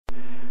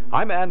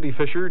I'm Andy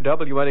Fisher,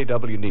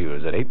 WNAW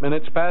News, at 8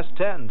 minutes past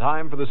 10,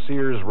 time for the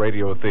Sears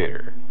Radio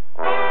Theater.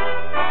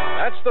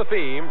 That's the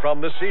theme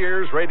from the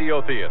Sears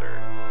Radio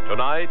Theater.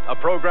 Tonight, a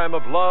program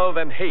of love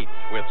and hate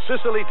with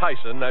Cicely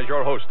Tyson as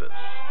your hostess.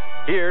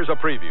 Here's a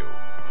preview.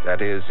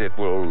 That is, it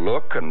will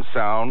look and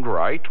sound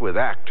right with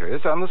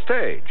actors on the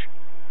stage.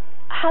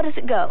 How does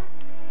it go?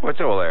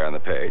 What's all there on the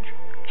page?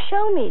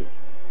 Show me.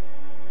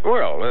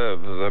 Well,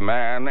 the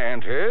man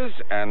enters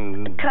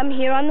and... Come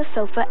here on the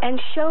sofa and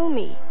show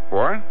me.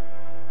 What?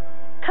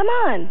 Come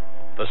on.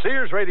 The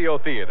Sears Radio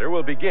Theater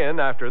will begin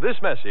after this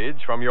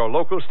message from your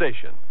local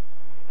station.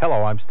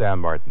 Hello, I'm Stan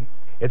Martin.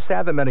 It's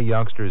sad that many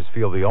youngsters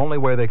feel the only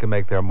way they can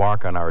make their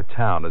mark on our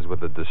town is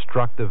with a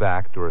destructive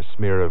act or a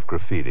smear of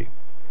graffiti.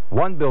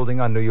 One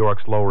building on New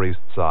York's Lower East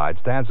Side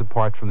stands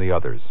apart from the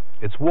others.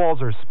 Its walls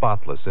are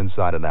spotless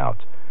inside and out.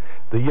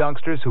 The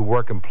youngsters who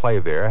work and play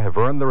there have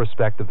earned the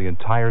respect of the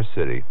entire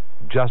city,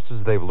 just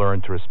as they've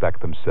learned to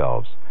respect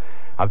themselves.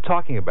 I'm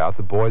talking about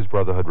the Boys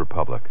Brotherhood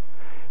Republic.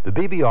 The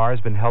BBR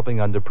has been helping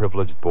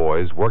underprivileged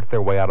boys work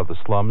their way out of the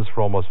slums for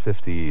almost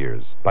 50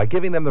 years. By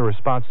giving them the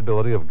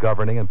responsibility of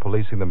governing and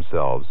policing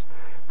themselves,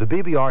 the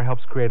BBR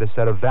helps create a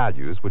set of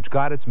values which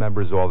guide its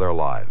members all their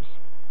lives.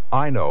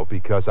 I know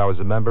because I was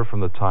a member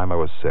from the time I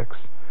was 6,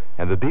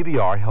 and the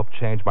BBR helped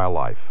change my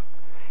life.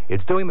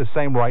 It's doing the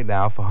same right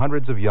now for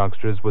hundreds of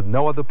youngsters with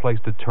no other place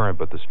to turn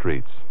but the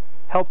streets.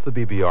 Help the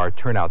BBR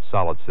turn out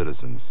solid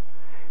citizens.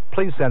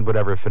 Please send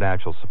whatever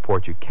financial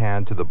support you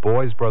can to the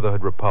Boys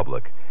Brotherhood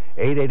Republic,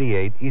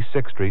 888 East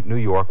 6th Street, New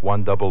York,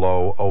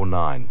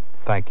 10009.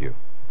 Thank you.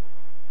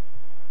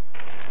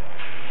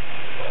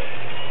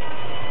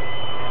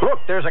 Look,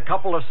 there's a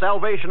couple of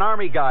Salvation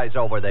Army guys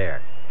over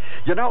there.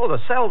 You know, the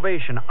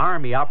Salvation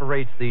Army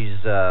operates these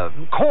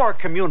core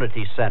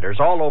community centers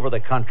all over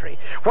the country,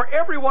 where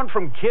everyone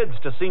from kids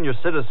to senior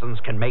citizens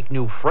can make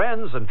new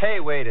friends and...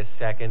 Hey, wait a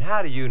second.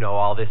 How do you know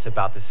all this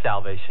about the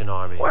Salvation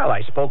Army? Well,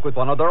 I spoke with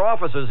one of their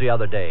officers the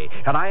other day,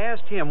 and I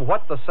asked him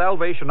what the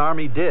Salvation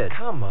Army did.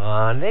 Come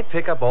on, they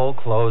pick up old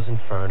clothes and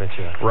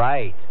furniture.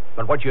 Right.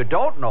 But what you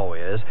don't know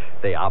is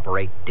they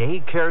operate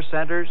daycare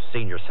centers,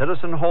 senior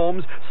citizen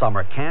homes,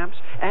 summer camps,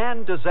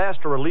 and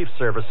disaster relief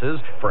services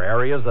for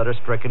areas that are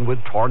stricken with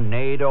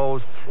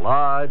tornadoes,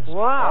 floods.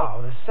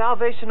 Wow, the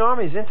Salvation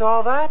Army's into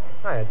all that?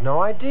 I had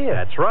no idea.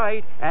 That's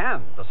right.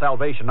 And the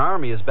Salvation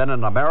Army has been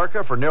in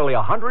America for nearly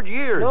 100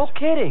 years. No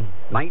kidding.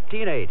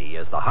 1980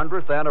 is the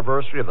 100th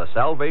anniversary of the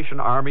Salvation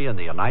Army in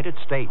the United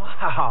States.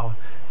 Wow,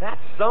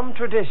 that's some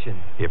tradition.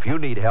 If you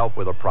need help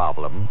with a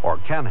problem or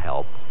can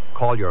help,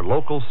 call your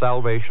local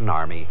Salvation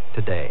Army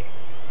today.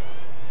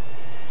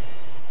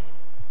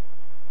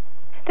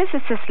 This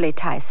is Cicely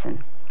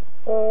Tyson.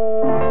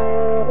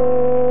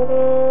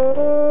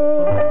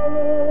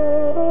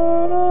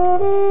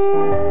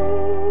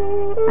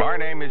 My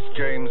name is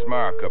James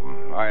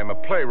Markham. I am a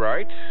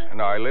playwright,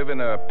 and I live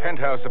in a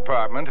penthouse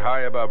apartment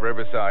high above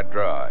Riverside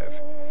Drive.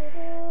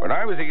 When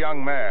I was a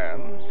young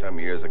man, some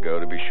years ago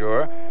to be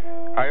sure,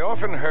 I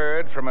often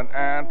heard from an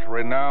aunt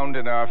renowned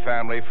in our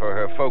family for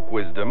her folk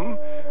wisdom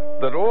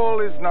that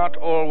all is not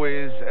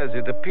always as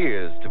it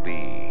appears to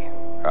be.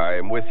 I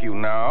am with you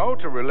now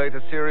to relate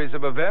a series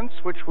of events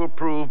which will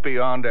prove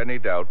beyond any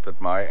doubt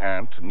that my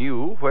aunt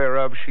knew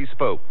whereof she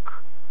spoke.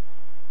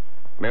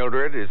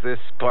 Mildred, is this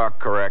clock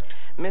correct?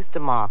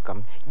 Mr.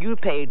 Markham, you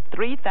paid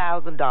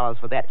 $3,000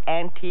 for that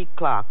antique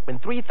clock when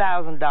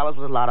 $3,000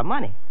 was a lot of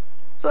money.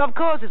 So, of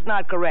course, it's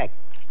not correct.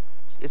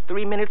 It's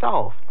 3 minutes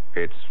off.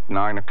 It's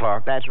 9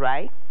 o'clock? That's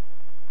right.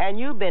 And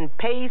you've been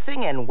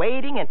pacing and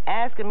waiting and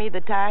asking me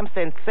the time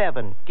since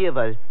 7, give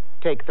or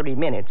take 3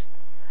 minutes.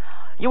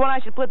 You want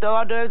I should put the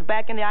hors d'oeuvres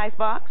back in the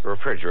icebox?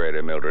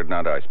 Refrigerator, Mildred,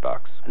 not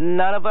icebox.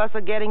 None of us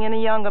are getting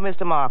any younger,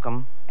 Mr.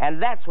 Markham.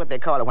 And that's what they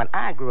called it when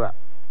I grew up.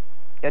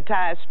 Your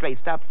tie's straight.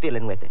 Stop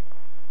fiddling with it.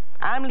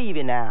 I'm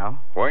leaving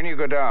now. When you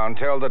go down,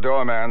 tell the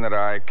doorman that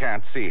I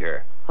can't see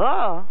her.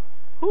 Huh?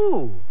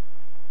 Who?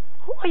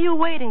 Who are you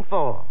waiting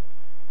for?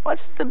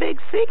 What's the big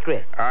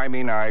secret? I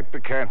mean, I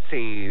can't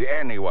see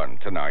anyone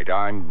tonight.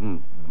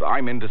 I'm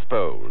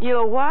indisposed.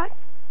 You're what?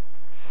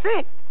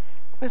 Sick?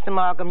 Mr.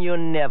 Markham, you're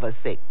never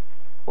sick.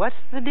 What's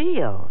the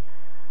deal?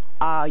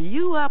 Are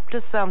you up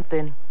to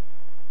something?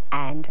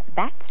 And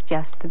that's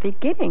just the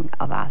beginning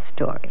of our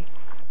story.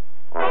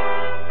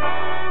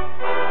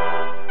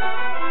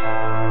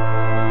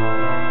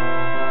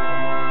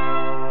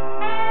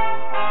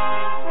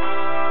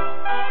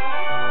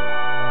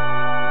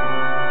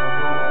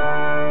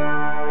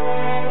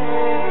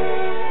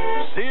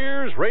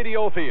 Sears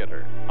Radio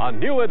Theater, a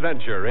new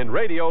adventure in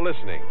radio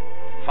listening.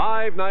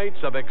 5 nights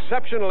of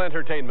exceptional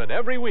entertainment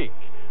every week,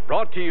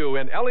 brought to you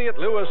in Elliott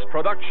Lewis'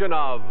 production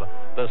of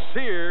the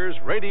Sears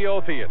Radio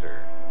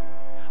Theater.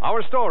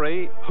 Our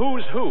story,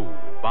 Who's Who,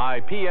 by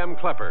P.M.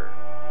 Klepper.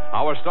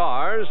 Our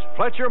stars,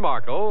 Fletcher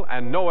Markle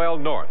and Noel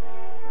North.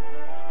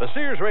 The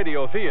Sears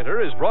Radio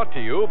Theater is brought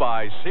to you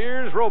by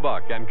Sears,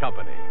 Roebuck and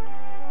Company.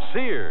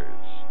 Sears,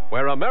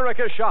 where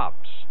America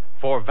shops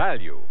for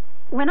value.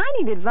 When I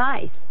need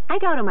advice, I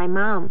go to my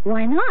mom.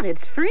 Why not?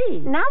 It's free.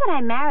 Now that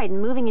I'm married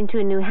and moving into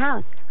a new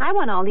house, I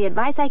want all the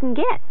advice I can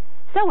get.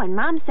 So when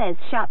Mom says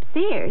shop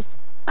Sears,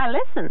 I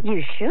listen.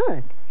 You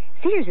should.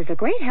 Sears is a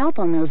great help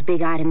on those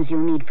big items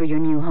you'll need for your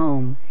new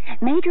home.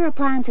 Major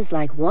appliances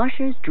like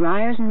washers,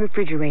 dryers, and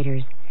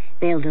refrigerators.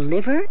 They'll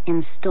deliver,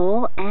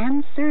 install,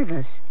 and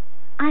service.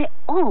 I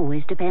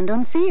always depend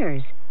on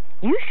Sears.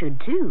 You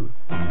should, too.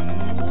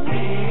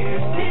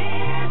 Sears,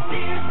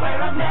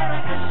 where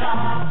America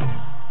shops.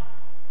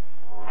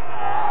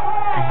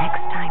 The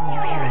next time you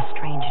hear a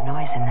strange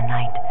noise in the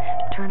night,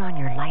 turn on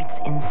your lights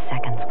in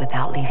seconds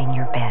without leaving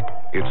your bed.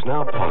 It's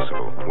now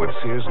possible with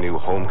Sears' new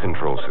home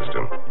control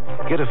system.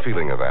 Get a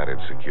feeling of added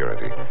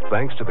security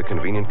thanks to the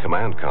convenient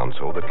command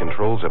console that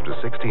controls up to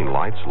 16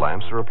 lights,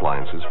 lamps, or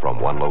appliances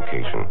from one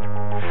location.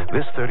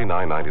 This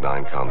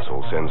 $39.99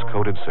 console sends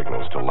coded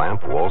signals to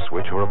lamp, wall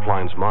switch, or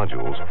appliance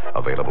modules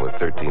available at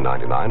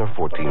 $13.99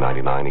 or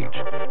 $14.99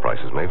 each.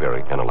 Prices may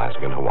vary in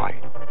Alaska and Hawaii.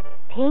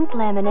 Pink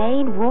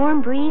lemonade,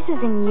 warm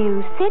breezes, and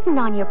you sitting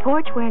on your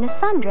porch wearing a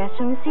sundress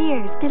from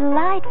Sears.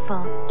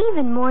 Delightful.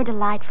 Even more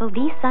delightful,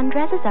 these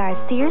sundresses are a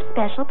Sears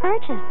special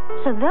purchase.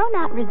 So though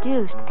not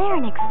reduced, they're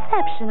an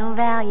exceptional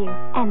value.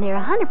 And they're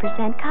 100%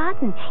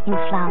 cotton in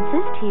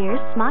flounces,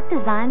 tiers, smock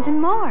designs, and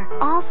more.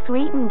 All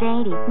sweet and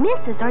dainty,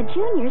 misses or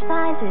junior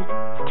sizes.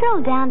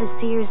 Stroll down to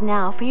Sears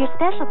now for your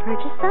special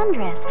purchase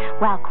sundress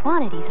while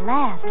quantities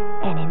last.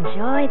 And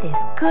enjoy this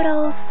good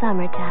old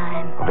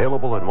summertime.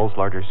 Available at most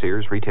larger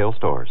Sears retail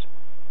stores.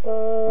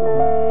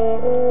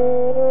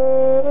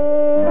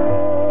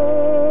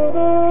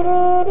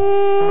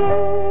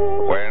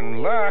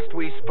 When last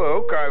we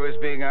spoke, I was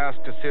being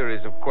asked a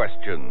series of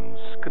questions.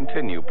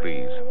 Continue,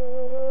 please.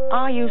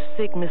 Are you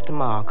sick, Mr.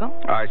 Markham?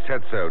 I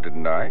said so,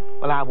 didn't I?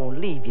 Well, I won't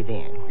leave you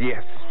then.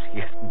 Yes.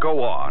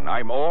 Go on.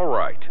 I'm all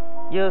right.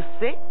 You're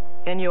sick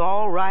and you're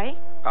all right?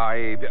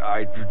 I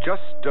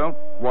just don't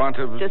want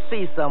to... To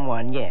see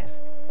someone, yes.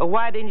 But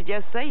why didn't you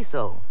just say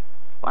so?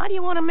 Why do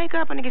you want to make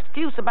up an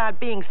excuse about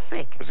being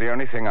sick? It's the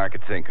only thing I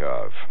could think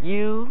of.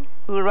 You,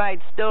 who write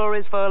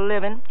stories for a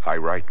living? I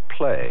write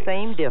plays.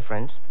 Same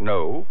difference.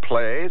 No,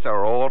 plays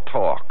are all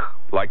talk,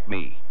 like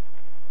me.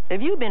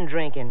 Have you been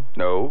drinking?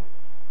 No.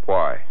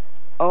 Why?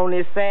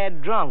 Only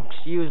sad drunks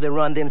usually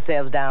run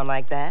themselves down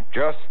like that.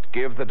 Just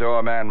give the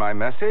doorman my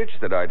message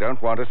that I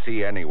don't want to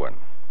see anyone.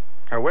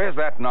 Where's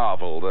that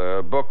novel,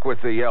 the book with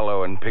the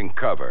yellow and pink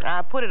cover?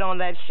 I put it on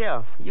that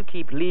shelf. You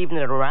keep leaving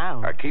it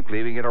around. I keep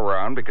leaving it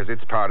around because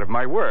it's part of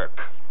my work.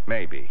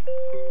 Maybe.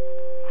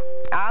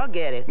 I'll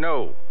get it.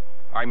 No,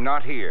 I'm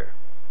not here.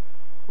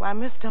 Why,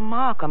 Mr.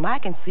 Markham, I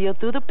can see her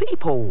through the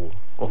peephole.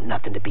 Oh,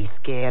 nothing to be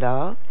scared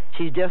of.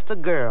 She's just a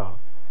girl.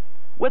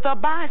 With a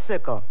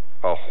bicycle.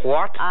 A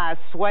what? I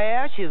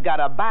swear she's got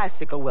a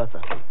bicycle with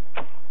her.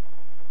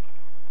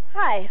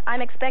 Hi,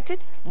 I'm expected.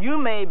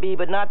 You may be,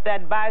 but not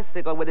that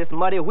bicycle with its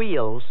muddy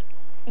wheels.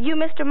 You,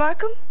 Mr.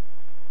 Markham?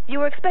 You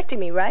were expecting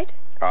me, right?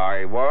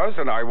 I was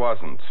and I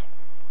wasn't.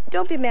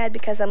 Don't be mad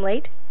because I'm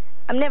late.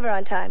 I'm never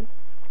on time.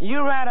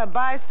 You ride a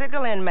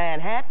bicycle in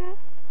Manhattan?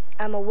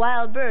 I'm a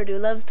wild bird who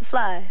loves to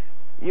fly.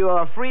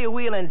 You're a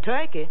freewheeling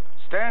turkey.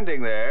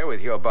 Standing there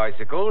with your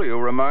bicycle, you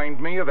remind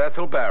me of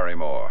Ethel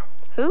Barrymore.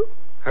 Who?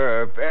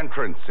 Her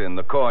entrance in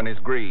The Corn is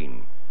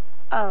Green.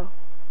 Oh.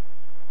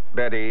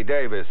 Betty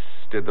Davis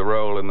did the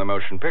role in the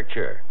motion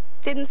picture.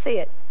 Didn't see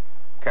it.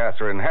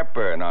 Katharine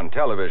Hepburn on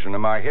television.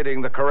 Am I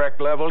hitting the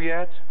correct level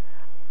yet?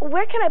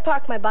 Where can I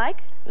park my bike?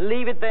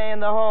 Leave it there in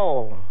the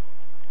hall.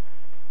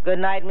 Good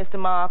night, Mr.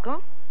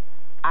 Markham.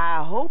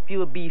 I hope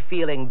you'll be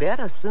feeling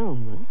better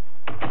soon.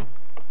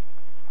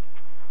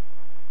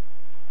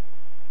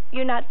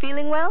 You're not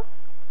feeling well?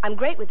 I'm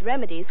great with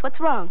remedies. What's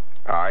wrong?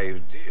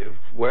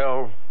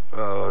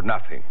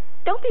 Nothing.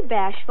 Don't be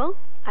bashful.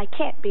 I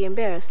can't be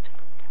embarrassed.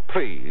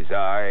 Please,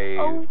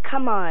 Oh,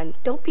 come on.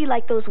 Don't be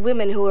like those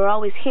women who are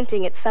always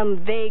hinting at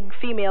some vague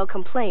female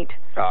complaint.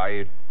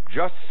 I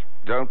just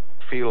don't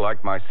feel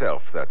like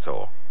myself, that's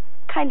all.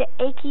 Kind of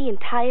achy and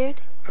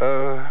tired?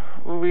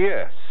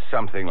 Yes,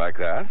 something like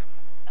that.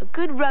 A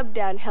good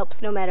rub-down helps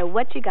no matter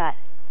what you got.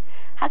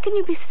 How can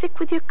you be sick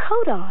with your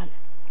coat on?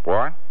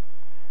 What?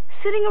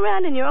 Sitting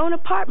around in your own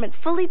apartment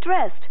fully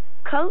dressed,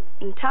 coat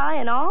and tie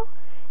and all?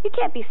 You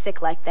can't be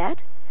sick like that.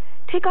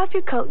 Take off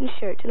your coat and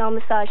shirt, and I'll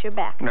massage your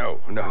back. No,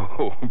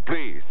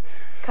 please.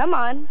 Come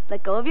on,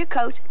 let go of your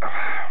coat.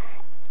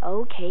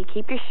 Okay,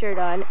 keep your shirt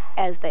on,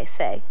 as they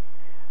say.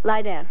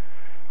 Lie down.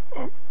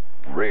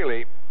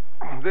 Really,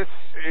 this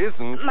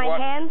isn't My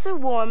hands are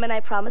warm, and I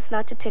promise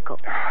not to tickle.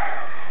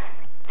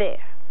 There.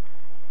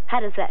 How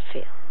does that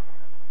feel?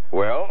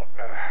 Well,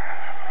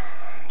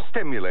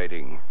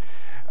 stimulating.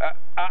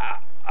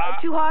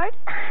 Too hard?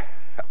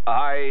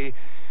 I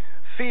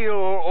feel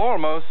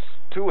almost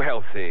too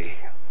healthy.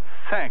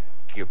 Thank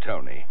you,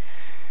 Tony.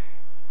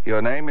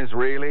 Your name is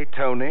really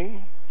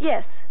Tony?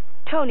 Yes,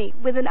 Tony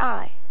with an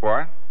I.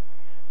 What?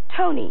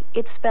 Tony.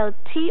 It's spelled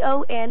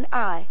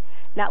Toni.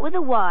 Not with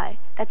a Y.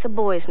 That's a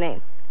boy's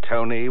name.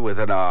 Tony with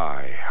an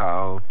I.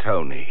 How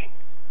Tony?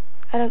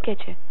 I don't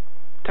get you.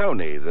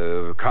 Tony,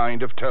 the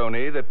kind of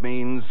Tony that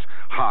means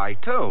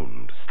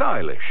high-toned,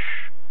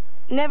 stylish.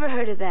 Never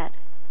heard of that.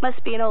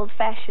 Must be an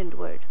old-fashioned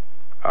word.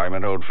 I'm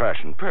an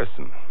old-fashioned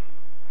person.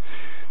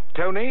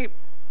 Tony,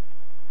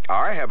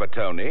 I have a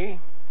Tony.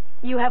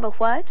 You have a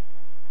what?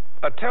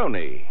 A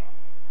Tony.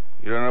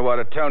 You don't know what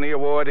a Tony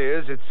Award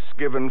is? It's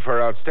given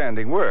for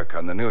outstanding work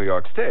on the New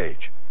York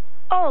stage.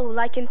 Oh,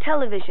 like in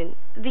television,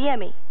 the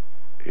Emmy.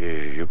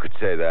 You could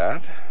say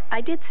that.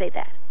 I did say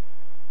that.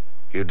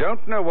 You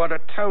don't know what a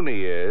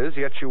Tony is,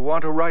 yet you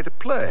want to write a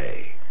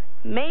play.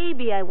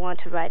 Maybe I want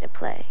to write a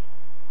play.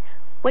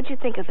 What'd you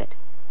think of it?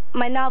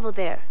 My novel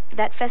there,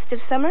 That Festive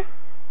Summer?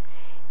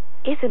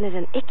 Isn't it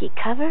an icky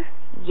cover?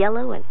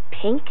 Yellow and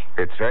pink?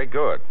 It's very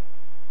good.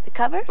 The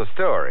cover? The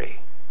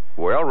story.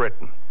 Well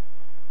written.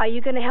 Are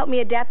you going to help me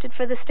adapt it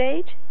for the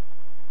stage?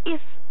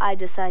 If I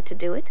decide to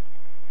do it.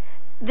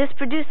 This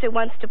producer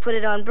wants to put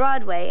it on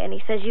Broadway, and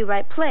he says you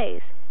write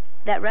plays.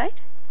 That right?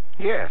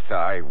 Yes,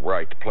 I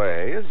write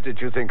plays. Did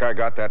you think I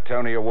got that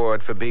Tony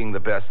Award for being the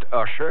best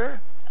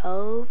usher?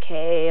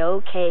 Okay.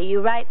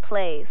 You write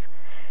plays.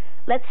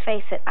 Let's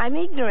face it, I'm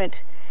ignorant.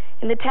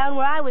 In the town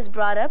where I was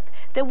brought up,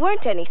 there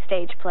weren't any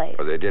stage plays.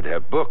 Well, they did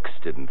have books,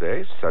 didn't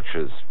they? Such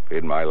as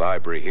in my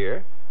library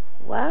here.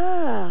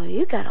 Wow,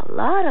 you got a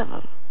lot of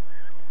them.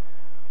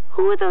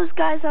 Who are those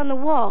guys on the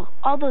wall?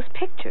 All those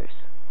pictures?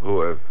 Who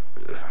are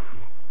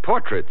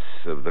portraits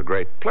of the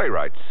great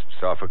playwrights.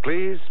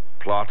 Sophocles,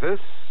 Plautus,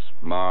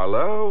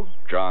 Marlowe,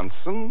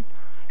 Johnson,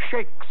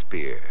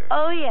 Shakespeare.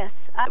 Oh, yes,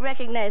 I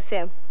recognize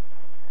him.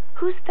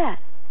 Who's that?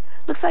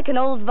 Looks like an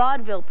old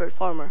vaudeville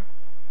performer.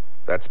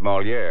 That's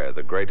Molière,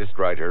 the greatest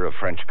writer of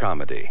French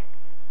comedy.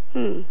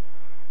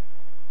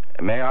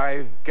 May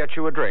I get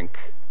you a drink?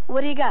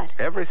 What do you got?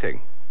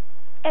 Everything.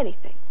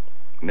 Anything.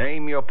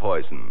 Name your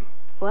poison.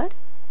 What?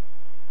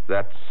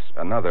 That's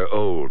another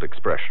old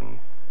expression.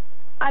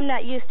 I'm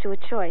not used to a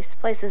choice.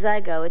 Places I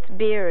go, it's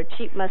beer or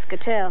cheap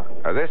muscatel.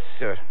 This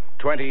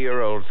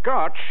 20-year-old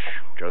Scotch,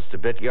 just a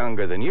bit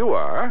younger than you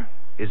are,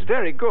 is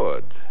very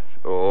good.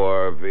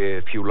 Or,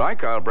 if you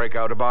like, I'll break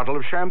out a bottle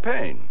of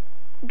champagne.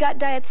 Got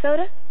diet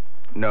soda?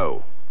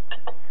 No.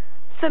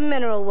 Some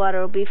mineral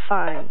water will be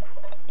fine.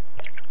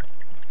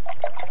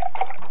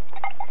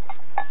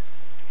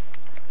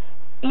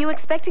 You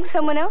expecting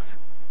someone else?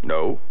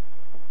 No.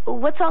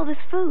 What's all this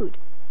food?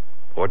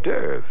 Hors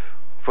d'oeuvre.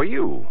 For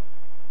you.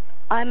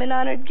 I'm an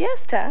honored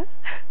guest, huh?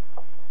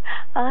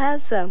 I'll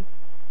have some.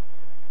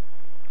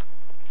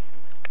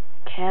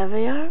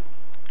 Caviar?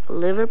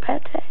 Liver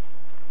pate?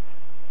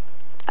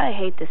 I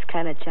hate this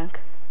kind of junk.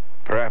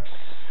 Perhaps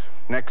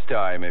next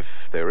time, if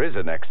there is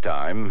a next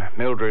time,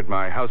 Mildred,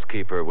 my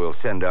housekeeper, will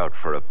send out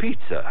for a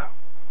pizza.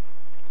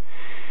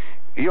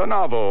 Your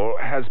novel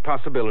has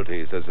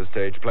possibilities as a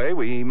stage play.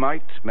 We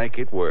might make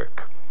it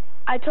work.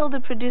 I told the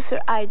producer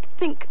I'd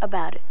think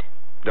about it.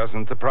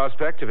 Doesn't the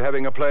prospect of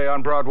having a play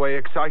on Broadway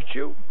excite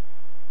you?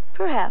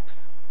 Perhaps.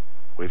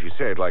 Well, if you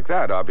say it like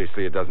that,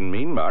 obviously it doesn't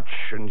mean much,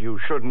 and you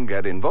shouldn't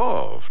get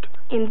involved.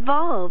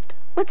 Involved?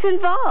 What's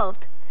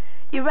involved?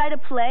 You write a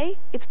play,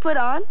 it's put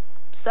on,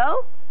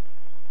 so?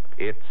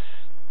 It's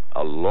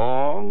a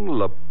long,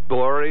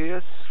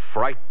 laborious,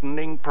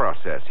 frightening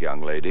process,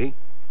 young lady.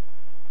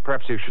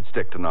 Perhaps you should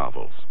stick to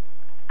novels.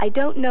 I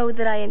don't know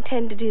that I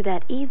intend to do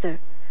that either.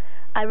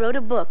 I wrote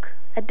a book.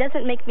 That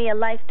doesn't make me a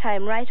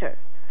lifetime writer.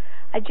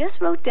 I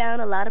just wrote down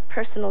a lot of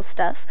personal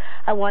stuff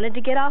I wanted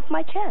to get off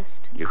my chest.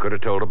 You could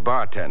have told a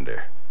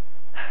bartender.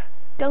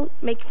 Don't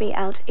make me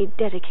out a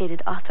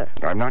dedicated author.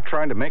 I'm not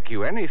trying to make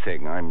you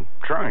anything. I'm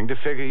trying to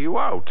figure you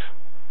out.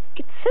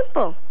 It's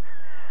simple.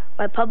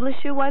 My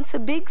publisher wants a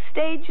big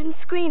stage and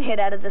screen hit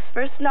out of this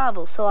first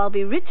novel, so I'll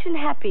be rich and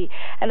happy,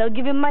 and I'll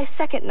give him my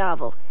second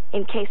novel,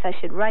 in case I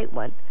should write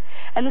one.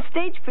 And the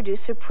stage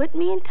producer put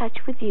me in touch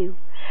with you.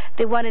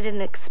 They wanted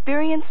an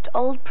experienced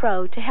old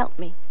pro to help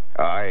me.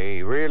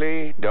 I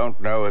really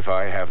don't know if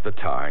I have the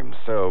time.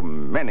 So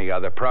many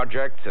other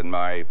projects, and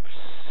my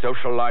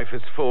social life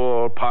is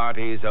full.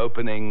 Parties,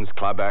 openings,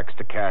 club acts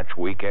to catch,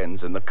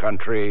 weekends in the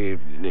country.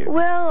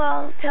 Well,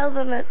 I'll tell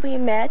them that we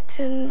met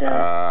and...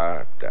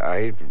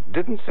 I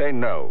didn't say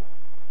no.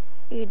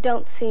 You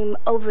don't seem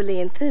overly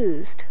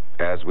enthused.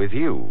 As with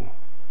you.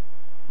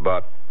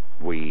 But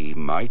we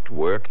might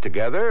work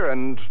together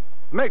and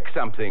make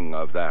something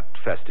of that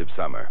festive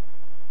summer.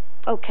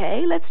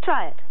 Okay, let's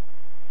try it.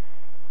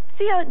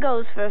 See how it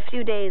goes for a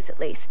few days at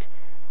least.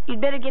 You'd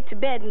better get to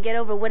bed and get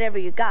over whatever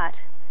you got.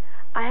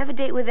 I have a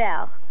date with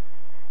Al.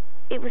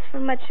 It was for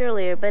much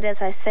earlier, but as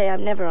I say,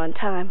 I'm never on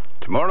time.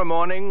 Tomorrow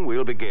morning,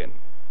 we'll begin.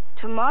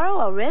 Tomorrow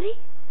already?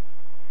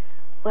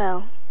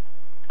 Well,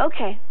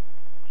 okay.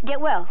 Get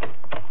well.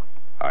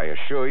 I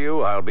assure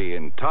you I'll be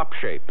in top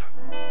shape.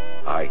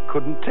 I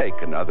couldn't take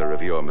another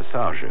of your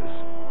massages.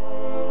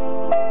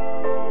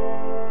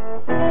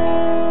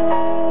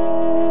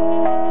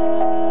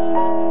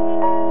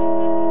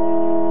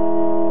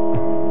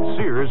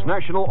 Sears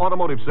National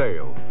Automotive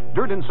Sale.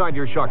 Dirt inside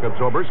your shock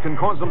absorbers can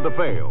cause them to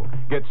fail.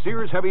 Get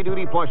Sears Heavy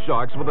Duty Plus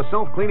Shocks with a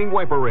self-cleaning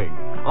wiper ring.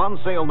 On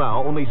sale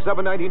now, only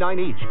 $7.99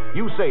 each.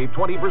 You save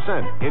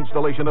 20%.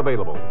 Installation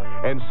available.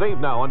 And save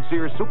now on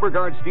Sears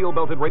SuperGuard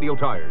steel-belted radial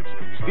tires.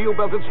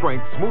 Steel-belted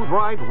strength, smooth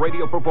ride,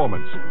 radial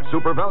performance.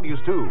 Super values,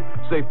 too.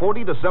 Save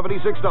 $40 to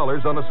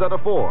 $76 on a set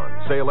of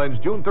 4. Sale ends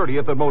June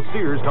 30th at most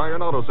Sears Tire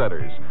and Auto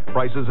Centers.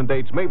 Prices and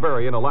dates may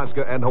vary in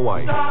Alaska and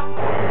Hawaii.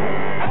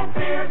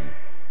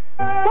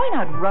 Why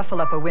not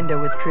ruffle up a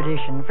window with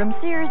tradition from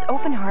Sears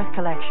Open Hearth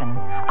Collection?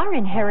 Our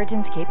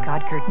Inheritance Cape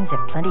Cod curtains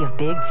have plenty of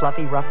big,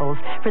 fluffy ruffles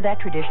for that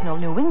traditional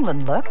New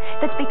England look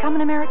that's become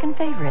an American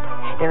favorite.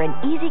 They're an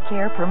easy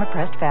care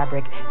perma-pressed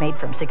fabric made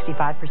from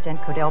 65%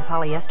 Codell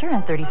polyester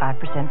and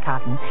 35%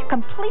 cotton,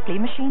 completely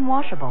machine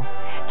washable.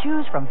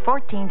 Choose from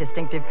 14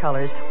 distinctive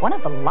colors, one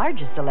of the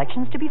largest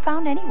selections to be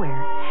found anywhere.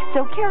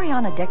 So carry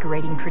on a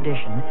decorating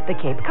tradition, the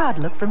Cape Cod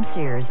look from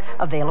Sears,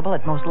 available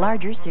at most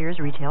larger Sears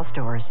retail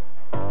stores.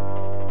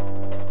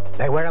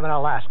 They wear them in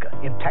Alaska,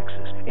 in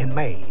Texas, in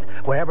Maine.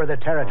 Wherever the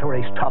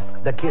territory's tough,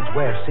 the kids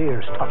wear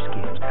Sears Tough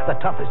Skins, the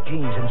toughest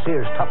jeans in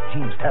Sears Tough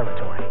Jeans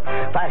territory.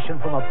 Fashioned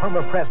from a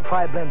perma-pressed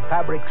tri-blend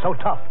fabric so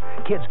tough,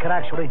 kids can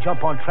actually jump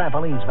on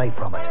trampolines made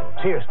from it.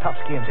 Sears Tough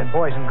Skins in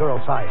boys and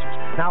girls sizes.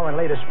 Now in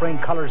latest spring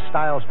colors,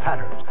 styles,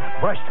 patterns.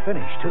 Brushed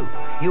finish, too.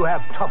 You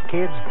have tough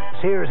kids,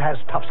 Sears has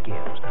Tough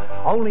Skins.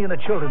 Only in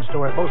the children's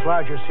store at most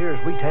larger Sears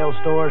retail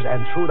stores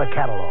and through the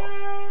catalog.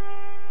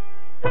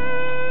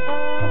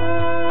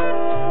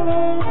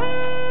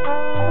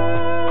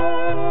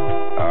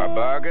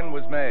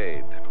 Was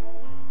made.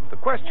 The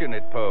question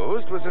it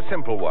posed was a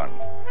simple one.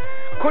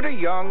 Could a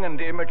young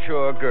and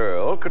immature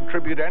girl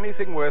contribute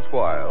anything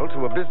worthwhile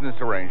to a business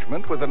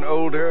arrangement with an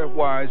older,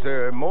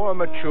 wiser, more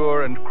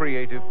mature and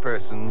creative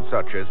person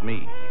such as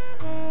me?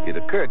 It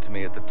occurred to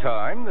me at the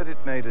time that it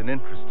made an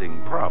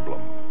interesting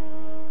problem.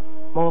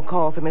 More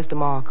call for Mr.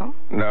 Markham?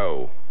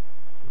 No.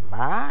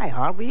 My,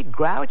 aren't we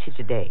grouchy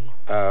today?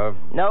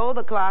 No,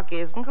 the clock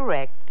isn't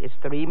correct. It's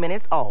 3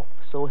 minutes off,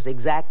 so it's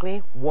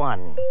exactly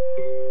 1.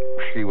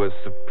 She was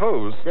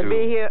supposed to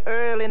be here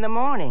early in the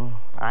morning.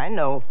 I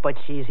know, but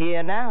she's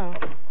here now.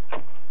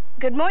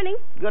 Good morning.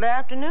 Good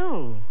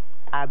afternoon.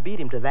 I beat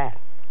him to that.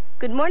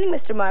 Good morning,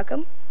 Mr.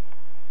 Markham.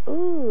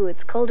 Ooh,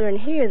 it's colder in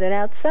here than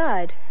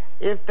outside.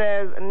 If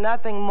there's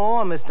nothing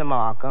more, Mr.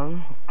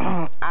 Markham,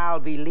 I'll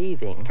be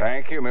leaving.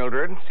 Thank you,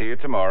 Mildred. See you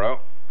tomorrow.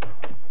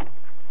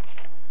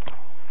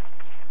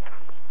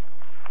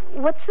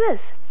 What's this?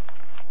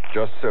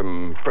 Just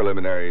some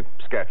preliminary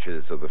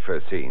sketches of the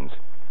first scenes.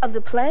 Of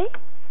the play?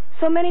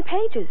 So many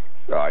pages.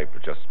 I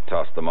just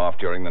tossed them off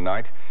during the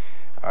night.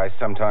 I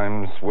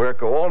sometimes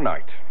work all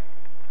night.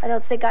 I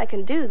don't think I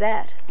can do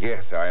that.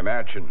 Yes, I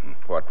imagine.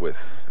 What with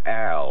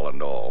Al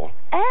and all.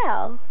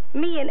 Al?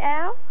 Me and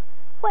Al?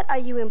 What are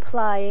you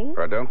implying?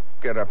 Don't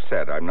get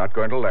upset. I'm not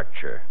going to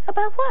lecture.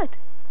 About what?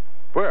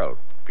 Well,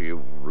 if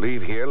you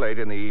leave here late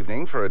in the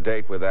evening for a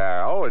date with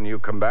Al and you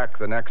come back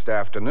the next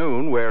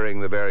afternoon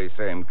wearing the very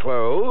same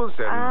clothes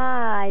and...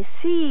 Ah, I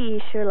see,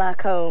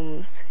 Sherlock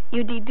Holmes.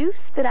 You deduce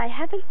that I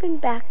haven't been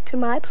back to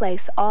my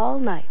place all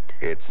night.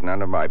 It's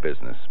none of my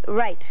business.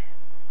 Right.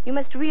 You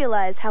must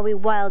realize how we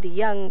wild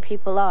young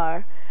people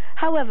are.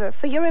 However,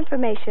 for your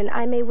information,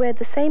 I may wear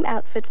the same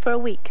outfit for a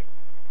week.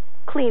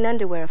 Clean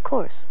underwear, of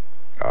course.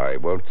 I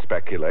won't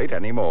speculate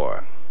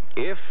anymore.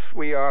 If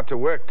we are to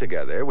work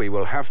together, we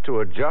will have to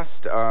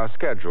adjust our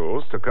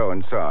schedules to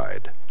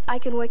coincide. I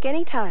can work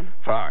any time.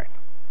 Fine.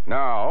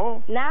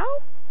 Now? Now?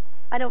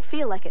 I don't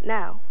feel like it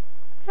now.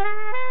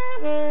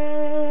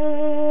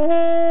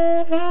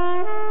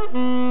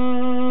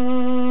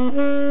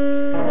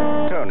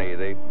 Tony,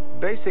 the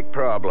basic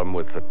problem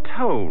with the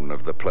tone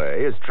of the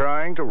play is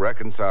trying to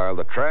reconcile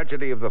the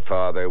tragedy of the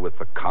father with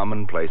the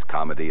commonplace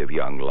comedy of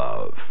young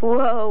love.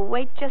 Whoa,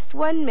 wait just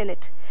 1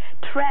 minute.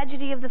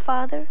 Tragedy of the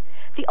father?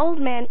 The old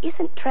man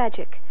isn't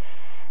tragic.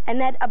 And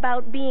that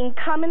about being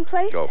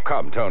commonplace? Oh,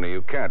 come, Tony,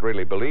 you can't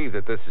really believe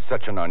that this is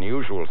such an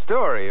unusual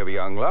story of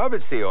young love.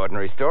 It's the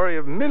ordinary story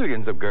of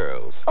millions of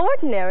girls.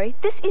 Ordinary?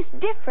 This is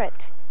different.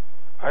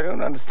 I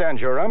don't understand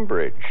your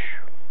umbrage.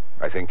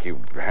 I think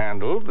you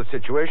handled the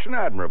situation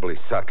admirably,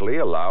 subtly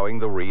allowing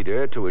the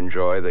reader to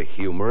enjoy the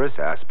humorous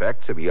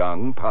aspects of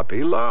young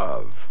puppy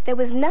love. There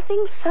was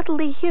nothing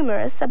subtly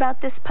humorous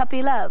about this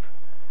puppy love.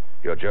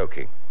 You're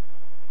joking.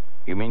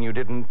 You mean you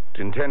didn't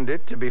intend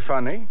it to be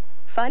funny?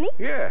 Funny?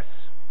 Yes.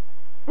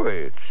 Well,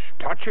 it's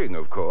touching,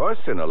 of course,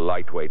 in a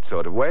lightweight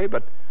sort of way,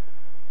 but,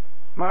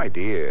 my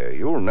dear,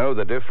 you'll know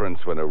the difference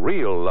when a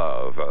real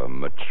love, a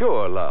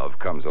mature love,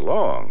 comes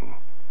along.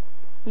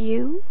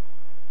 You?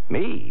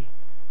 Me?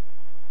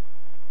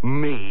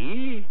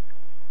 Me?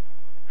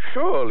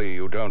 Surely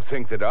you don't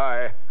think that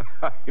I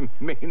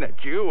mean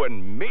at you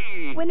and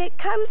me. When it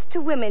comes to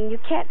women, you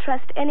can't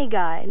trust any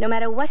guy, no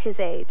matter what his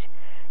age.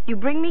 You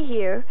bring me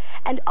here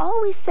and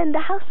always send the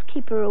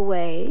housekeeper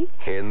away.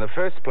 In the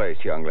first place,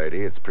 young lady,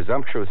 it's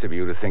presumptuous of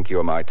you to think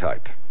you're my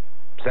type.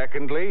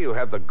 Secondly, you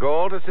have the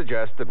gall to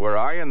suggest that were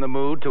I in the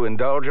mood to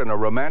indulge in a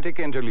romantic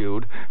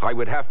interlude, I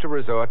would have to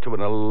resort to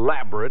an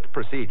elaborate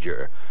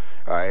procedure.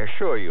 I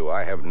assure you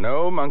I have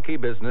no monkey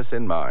business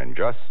in mind,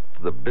 just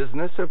the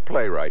business of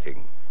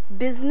playwriting.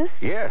 business?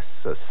 Yes,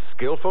 a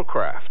skillful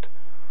craft.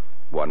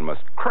 One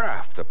must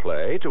craft a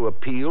play to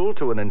appeal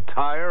to an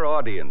entire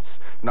audience,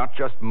 not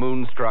just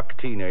moonstruck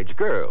teenage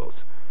girls.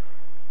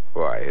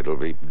 Why, it'll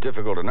be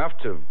difficult enough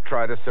to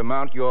try to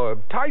surmount your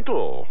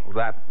title,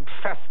 that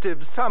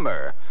festive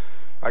summer.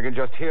 I can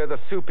just hear the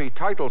soupy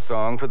title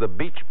song for the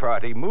Beach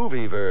Party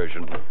movie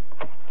version.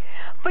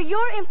 For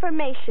your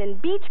information,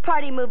 beach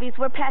party movies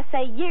were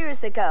passé years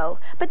ago,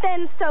 but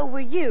then so were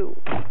you.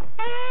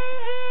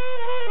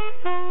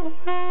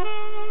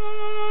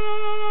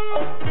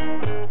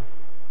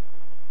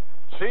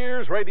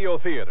 Sears Radio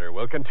Theater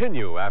will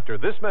continue after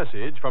this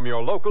message from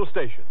your local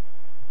station.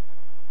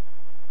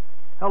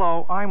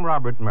 Hello, I'm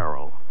Robert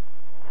Merrill.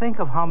 Think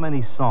of how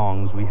many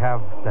songs we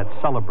have that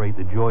celebrate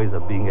the joys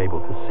of being able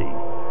to see.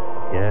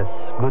 Yes,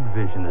 good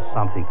vision is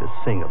something to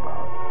sing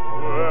about.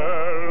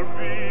 There'll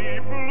be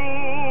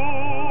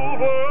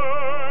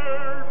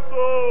bluebirds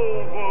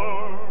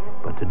over.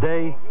 But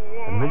today,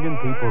 1 million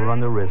people run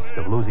the risk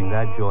of losing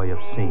that joy of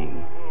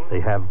seeing.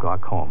 They have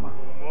glaucoma,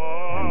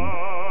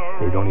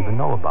 and they don't even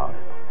know about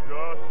it.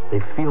 They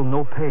feel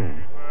no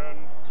pain,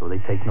 so they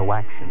take no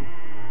action.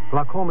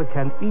 Glaucoma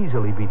can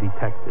easily be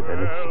detected,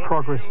 and its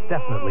progress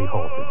definitely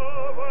halted.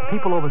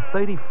 People over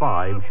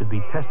 35 should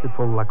be tested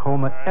for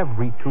glaucoma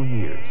every 2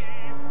 years,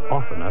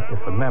 oftener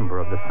if a member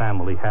of the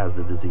family has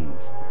the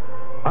disease.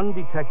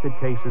 Undetected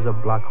cases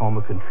of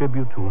glaucoma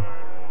contribute to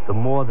the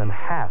more than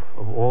half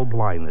of all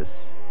blindness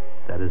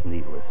that is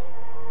needless.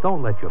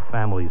 Don't let your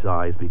family's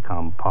eyes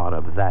become part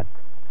of that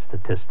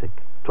statistic.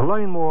 To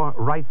learn more,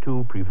 write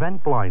to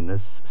Prevent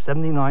Blindness,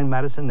 79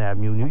 Madison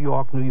Avenue, New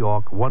York,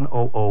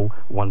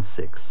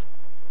 10016.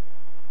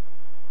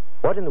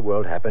 What in the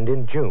World Happened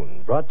in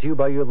June? Brought to you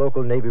by your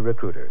local Navy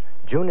recruiter.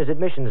 June is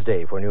admissions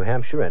day for New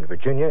Hampshire and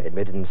Virginia,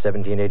 admitted in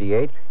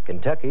 1788,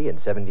 Kentucky in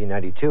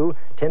 1792,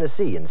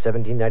 Tennessee in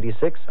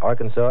 1796,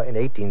 Arkansas in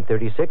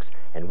 1836,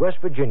 and West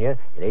Virginia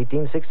in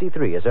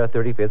 1863 as our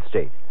 35th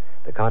state.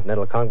 The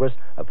Continental Congress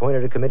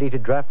appointed a committee to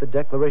draft the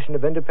Declaration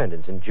of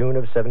Independence in June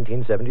of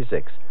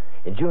 1776.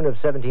 In June of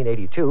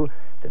 1782,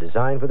 the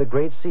design for the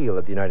Great Seal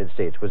of the United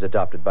States was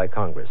adopted by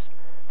Congress.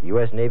 The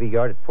U.S. Navy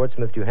Yard at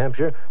Portsmouth, New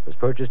Hampshire, was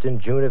purchased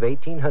in June of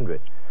 1800.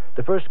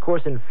 The first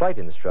course in flight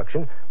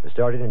instruction was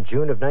started in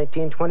June of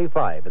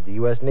 1925 at the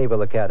U.S.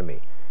 Naval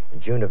Academy. In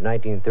June of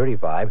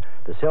 1935,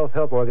 the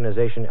self-help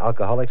organization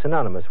Alcoholics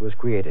Anonymous was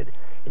created.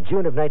 In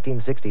June of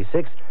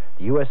 1966,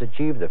 the U.S.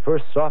 achieved the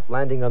first soft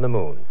landing on the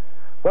moon.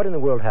 What in the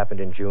World Happened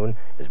in June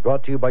is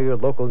brought to you by your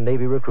local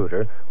Navy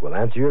recruiter who will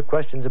answer your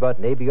questions about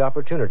Navy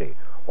opportunity.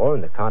 Or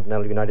in the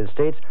continental United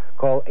States,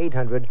 call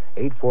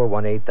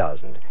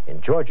 800-841-8000.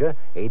 In Georgia,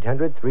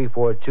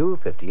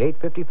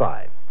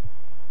 800-342-5855.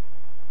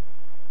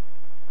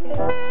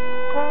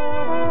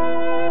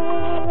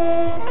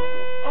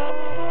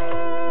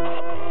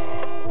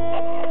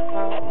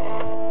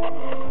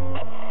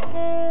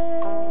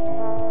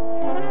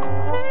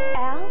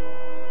 Al,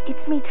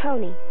 it's me,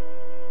 Tony.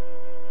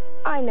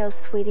 I know,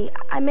 sweetie.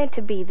 I meant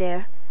to be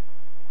there.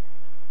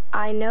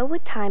 I know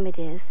what time it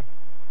is.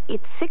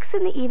 It's 6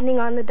 in the evening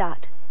on the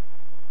dot.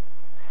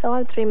 So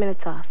I'm 3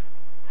 minutes off.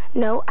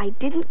 No, I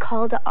didn't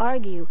call to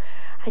argue.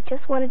 I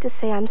just wanted to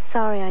say I'm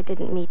sorry I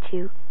didn't meet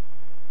you.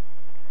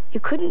 You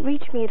couldn't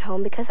reach me at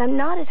home because I'm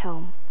not at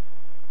home.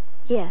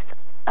 Yes,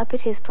 up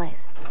at his place.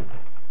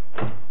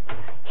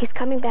 He's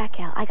coming back,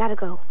 Al. I gotta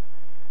go.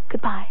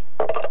 Goodbye.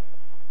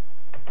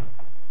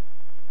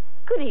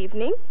 Good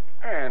evening.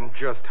 And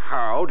just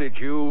how did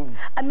you...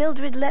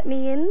 Mildred let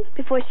me in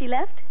before she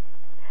left.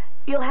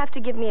 You'll have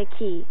to give me a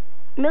key.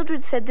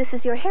 Mildred said this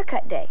is your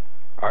haircut day.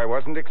 I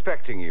wasn't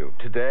expecting you,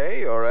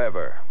 today or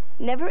ever.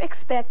 Never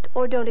expect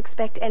or don't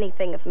expect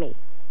anything of me.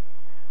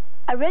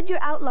 I read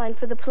your outline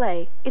for the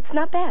play. It's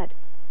not bad.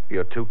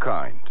 You're too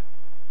kind.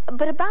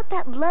 But about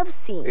that love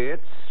scene...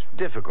 It's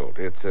difficult.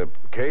 It's a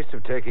case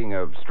of taking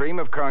a stream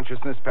of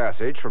consciousness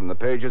passage from the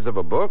pages of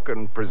a book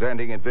and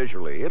presenting it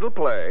visually. It'll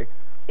play.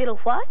 It'll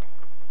what?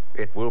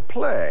 It will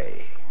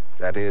play.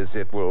 That is,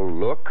 it will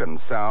look and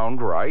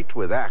sound right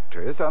with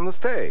actors on the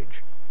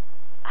stage.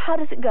 How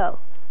does it go?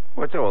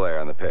 What's all there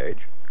on the page?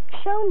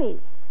 Show me.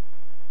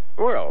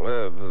 Well,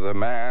 the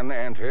man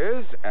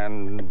enters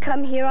and...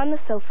 Come here on the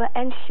sofa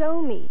and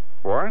show me.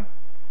 What?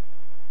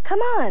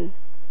 Come on.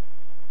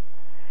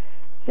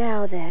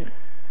 Now then.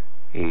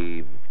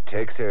 He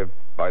takes her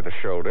by the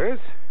shoulders.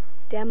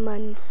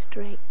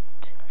 Demonstrate.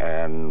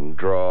 And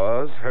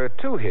draws her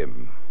to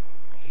him.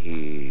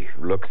 He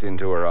looks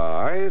into her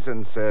eyes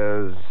and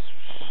says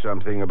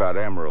something about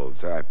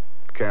emeralds. I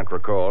can't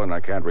recall, and I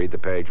can't read the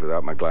page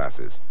without my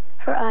glasses.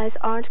 Her eyes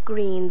aren't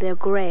green, they're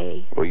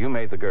gray. Well, you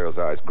made the girl's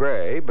eyes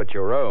gray, but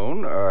your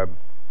own are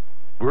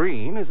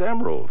green as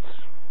emeralds.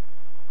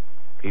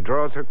 He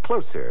draws her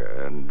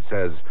closer and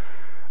says,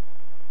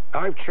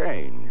 I've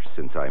changed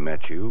since I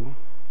met you.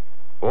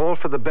 All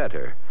for the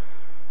better.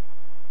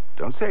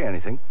 Don't say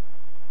anything.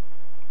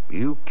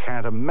 You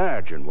can't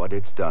imagine what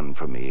it's done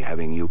for me,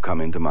 having you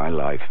come into my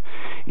life.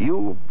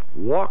 You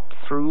walked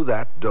through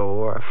that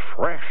door,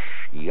 fresh,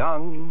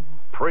 young,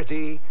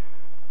 pretty,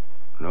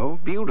 no,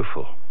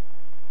 beautiful.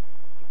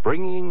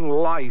 bringing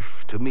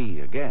life to me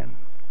again.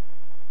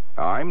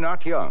 I'm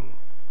not young,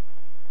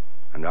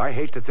 and I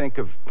hate to think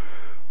of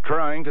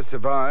trying to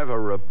survive a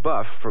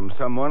rebuff from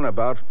someone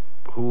about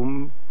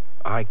whom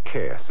I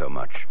care so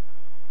much.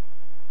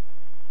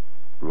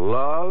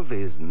 Love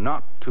is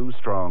not too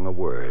strong a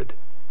word.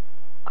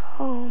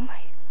 Oh,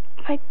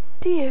 my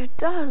dear,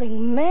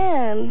 darling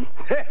man.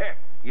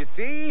 You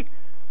see?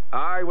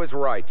 I was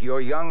right.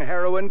 Your young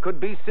heroine could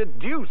be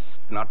seduced,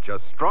 not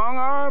just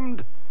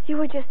strong-armed. You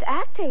were just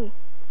acting.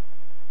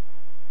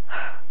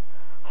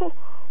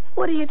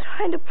 What are you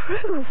trying to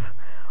prove?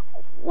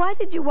 Why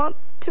did you want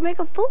to make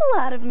a fool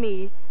out of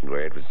me? Well,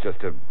 it was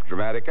just a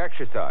dramatic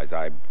exercise.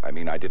 I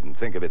mean, I didn't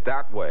think of it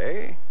that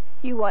way.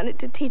 You wanted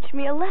to teach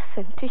me a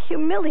lesson, to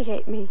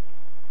humiliate me.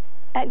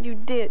 And you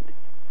did.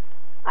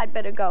 I'd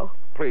better go.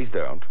 Please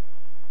don't.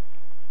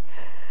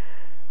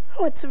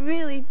 What's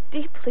really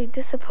deeply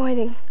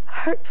disappointing,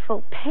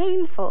 hurtful,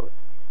 painful,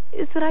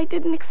 is that I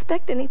didn't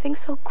expect anything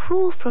so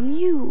cruel from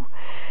you.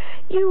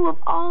 You, of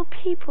all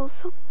people,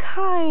 so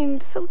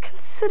kind, so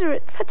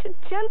considerate, such a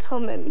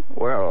gentleman.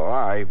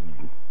 Well,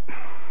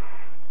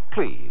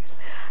 Please.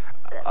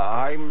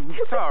 I'm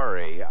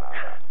sorry.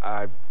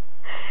 The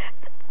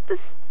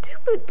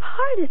stupid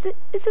part is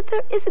that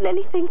there isn't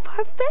anything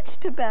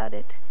far-fetched about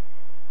it.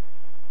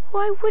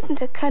 Why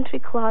wouldn't a country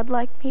clod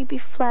like me be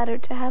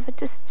flattered to have a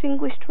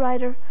distinguished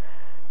writer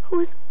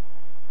who is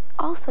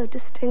also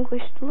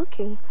distinguished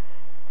looking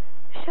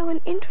show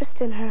an interest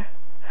in her?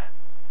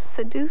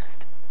 Seduced?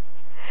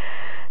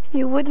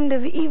 You wouldn't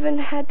have even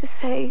had to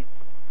say,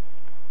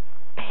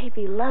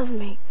 "Baby, love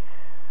me."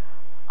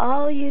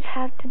 All you'd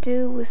have to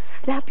do was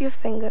snap your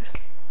fingers.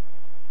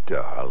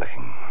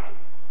 Darling.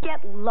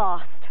 Get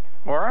lost.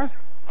 What?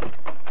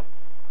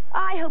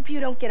 I hope you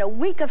don't get a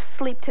wink of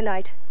sleep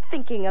tonight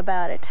thinking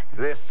about it.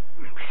 This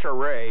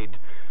charade.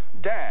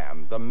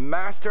 Damn, the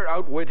master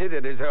outwitted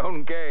at his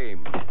own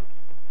game.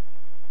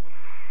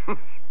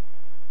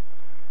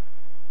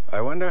 I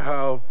wonder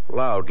how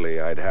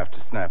loudly I'd have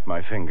to snap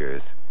my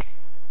fingers.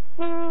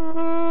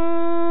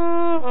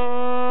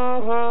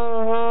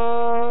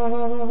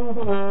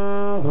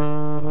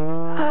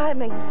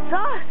 I'm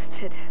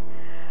exhausted.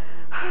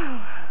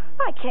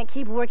 I can't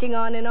keep working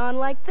on and on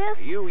like this.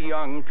 You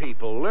young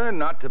people, learn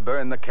not to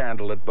burn the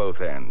candle at both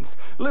ends.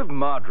 Live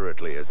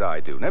moderately as I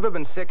do. Never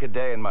been sick a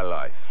day in my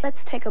life. Let's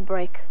take a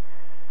break.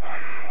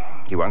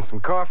 You want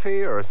some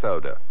coffee or a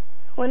soda?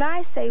 When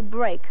I say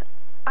break,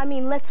 I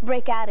mean let's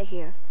break out of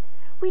here.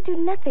 We do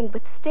nothing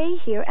but stay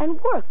here and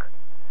work.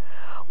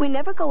 We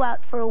never go out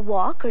for a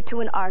walk or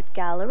to an art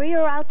gallery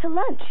or out to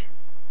lunch.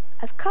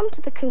 I've come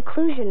to the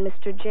conclusion,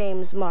 Mr.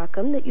 James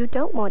Markham, that you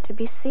don't want to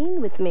be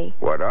seen with me.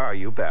 What are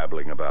you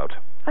babbling about?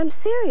 I'm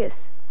serious.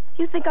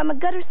 You think I'm a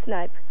gutter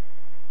snipe.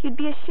 You'd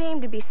be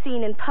ashamed to be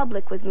seen in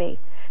public with me,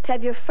 to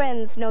have your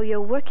friends know you're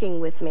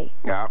working with me.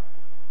 Now,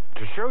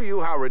 to show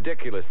you how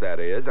ridiculous that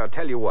is, I'll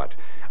tell you what.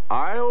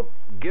 I'll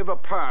give a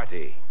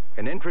party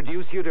and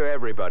introduce you to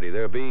everybody.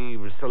 There'll be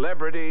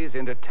celebrities,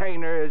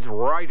 entertainers,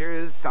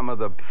 writers, some of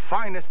the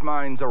finest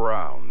minds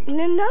around.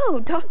 No,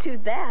 don't do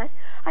that.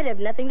 I'd have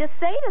nothing to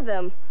say to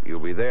them. You'll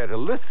be there to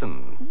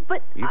listen.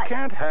 But you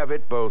can't have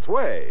it both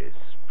ways.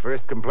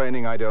 First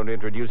complaining I don't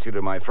introduce you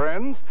to my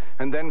friends,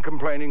 and then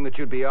complaining that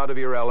you'd be out of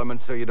your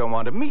element so you don't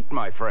want to meet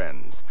my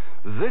friends.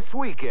 This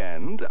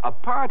weekend, a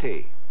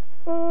party.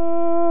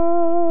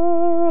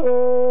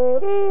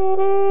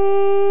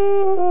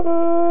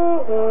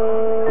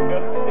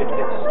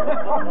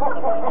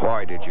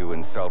 Why did you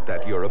insult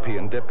that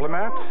European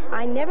diplomat?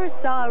 I never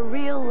saw a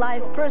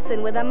real-life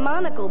person with a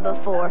monocle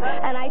before,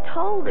 and I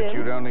told him... But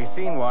you'd only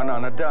seen one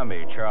on a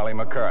dummy, Charlie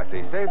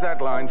McCarthy. Save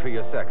that line for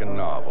your second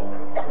novel.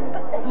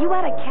 You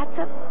out of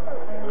catsup?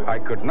 I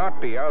could not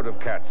be out of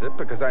catsup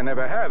because I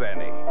never have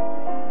any.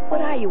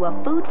 What are you,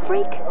 a food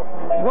freak?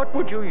 What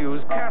would you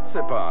use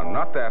catsup on?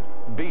 Not that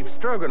beef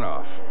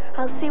stroganoff.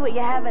 I'll see what you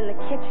have in the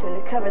kitchen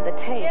to cover the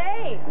taste.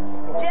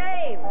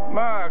 James!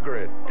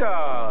 Margaret,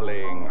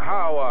 darling,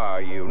 how are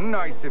you?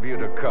 Nice of you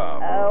to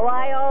come. Oh,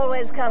 I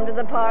always come to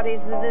the parties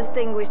the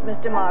distinguished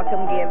Mr.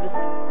 Markham gives.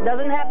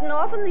 Doesn't happen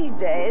often these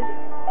days.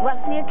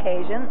 What's the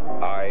occasion?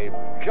 I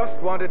just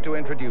wanted to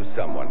introduce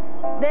someone.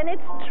 Then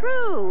it's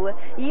true.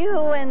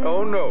 You and...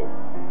 Oh, no.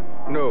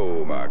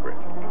 No, Margaret.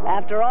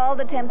 After all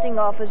the tempting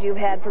offers you've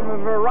had from a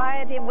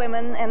variety of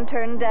women and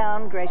turned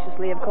down,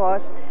 graciously, of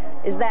course,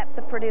 is that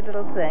the pretty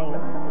little thing?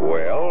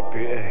 Well,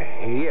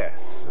 yes,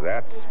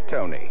 that's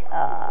Tony.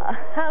 Ah,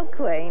 how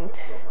quaint.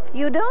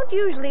 You don't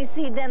usually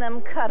see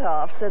denim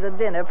cutoffs at a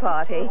dinner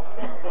party.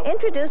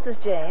 Introduce us,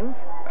 James.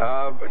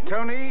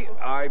 Tony,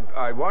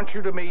 I want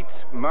you to meet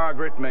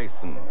Margaret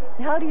Mason.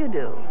 How do you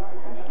do?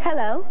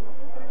 Hello.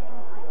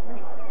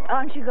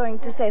 Aren't you going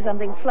to say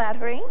something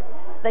flattering?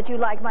 That you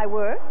like my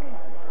work?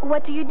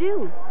 What do you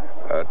do?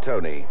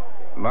 Tony,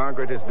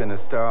 Margaret has been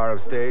a star of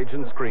stage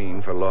and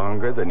screen for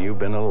longer than you've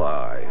been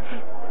alive.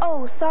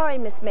 Oh, sorry,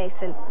 Miss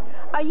Mason.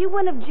 Are you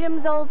one of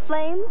Jim's old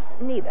flames?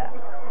 Neither.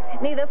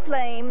 Neither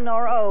flame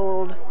nor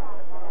old.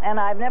 And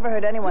I've never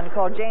heard anyone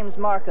call James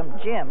Markham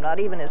Jim, not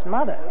even his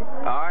mother.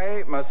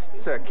 I must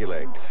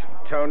circulate.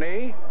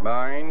 Tony,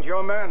 mind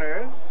your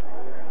manners.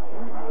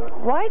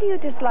 Why do you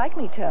dislike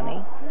me,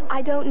 Tony?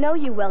 I don't know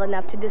you well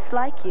enough to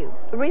dislike you.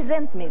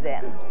 Resent me,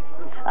 then.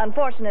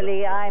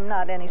 Unfortunately, I'm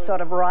not any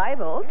sort of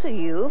rival to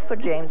you for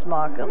James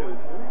Markham.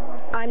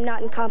 I'm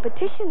not in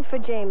competition for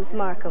James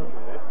Markham,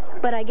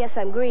 but I guess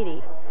I'm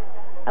greedy.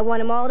 I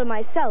want him all to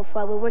myself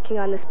while we're working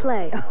on this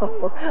play.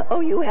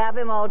 Oh, you have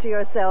him all to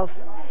yourself.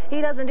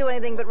 He doesn't do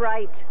anything but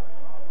write.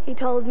 He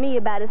told me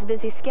about his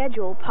busy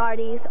schedule,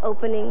 parties,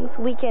 openings,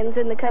 weekends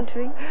in the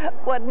country.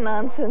 What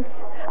nonsense.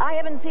 I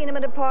haven't seen him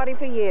at a party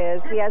for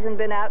years. He hasn't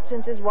been out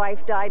since his wife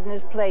died and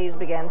his plays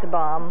began to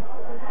bomb.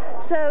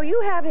 So you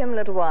have him,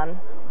 little one.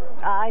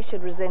 I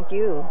should resent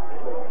you.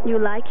 You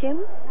like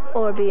him?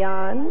 Or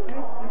beyond?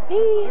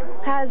 He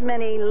has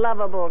many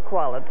lovable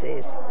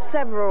qualities,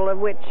 several of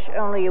which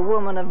only a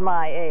woman of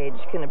my age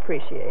can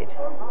appreciate.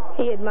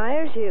 He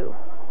admires you.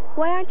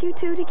 Why aren't you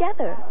two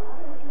together?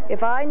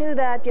 If I knew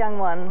that, young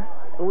one,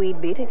 we'd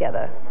be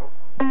together.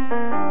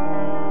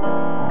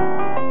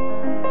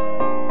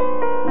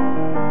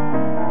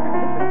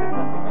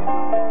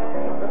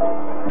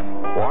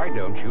 Why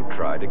don't you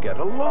try to get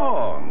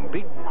along?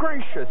 Be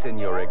gracious in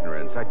your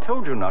ignorance. I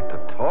told you not to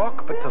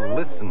talk, but to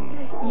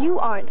listen. You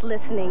aren't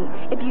listening.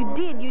 If you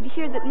did, you'd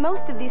hear that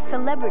most of these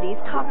celebrities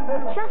talk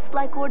just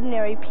like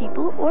ordinary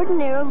people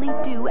ordinarily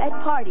do at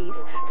parties.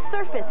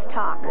 Surface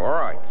talk. All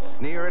right.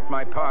 Sneer at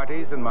my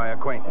parties and my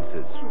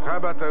acquaintances. How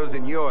about those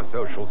in your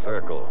social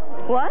circle?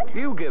 What?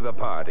 You give a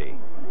party.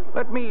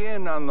 Let me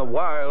in on the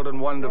wild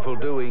and wonderful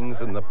doings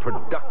and the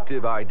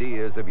productive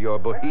ideas of your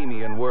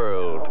bohemian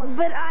world.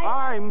 But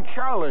I'm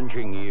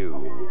challenging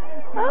you.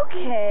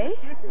 Okay.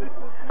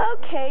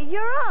 Okay,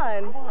 you're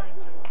on.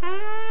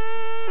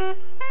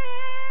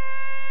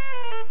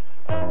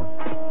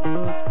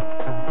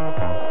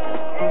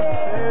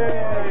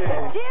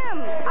 Jim,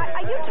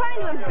 are you trying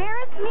to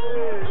embarrass me?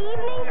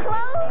 Evening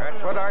clothes?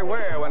 That's what I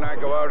wear when I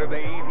go out in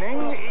the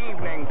evening.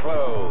 Evening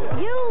clothes.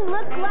 You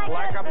look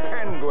like a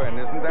penguin,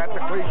 isn't that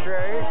the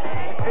cliche?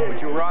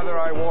 Would you rather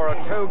I wore a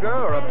toga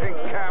or a pink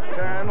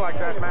caftan like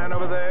that man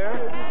over there?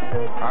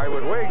 I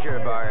would wager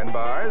by and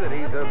by that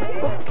he's a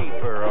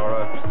bookkeeper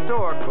or a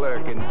store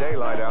clerk in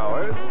daylight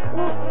hours.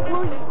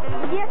 Well,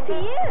 yes,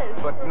 he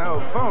is. But no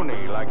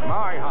phony like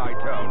my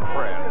high-tone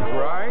friends,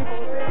 right?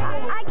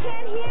 I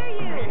can't hear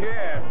you.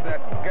 Yes,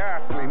 that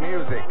ghastly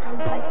music.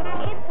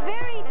 It's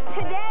very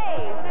today.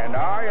 And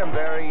I am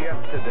very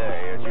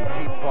yesterday, as you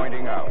keep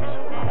pointing out.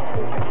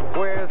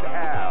 Where's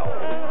Al?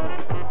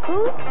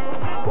 Who?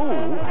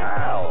 Ooh,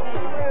 Al.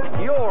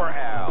 You're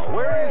Al.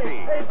 Where is he?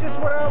 Hey, just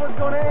what I was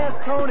going to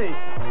ask Tony.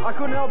 I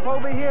couldn't help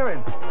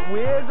overhearing.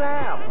 Where's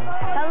Al?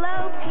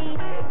 Hello, Pete.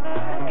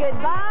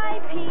 Goodbye,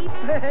 Pete.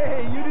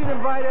 Hey, you didn't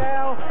invite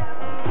Al?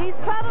 He's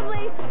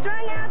probably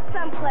strung out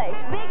someplace.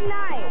 Big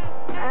night.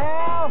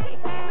 Al?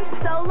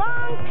 So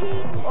long,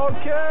 Pete.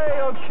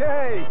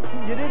 Okay.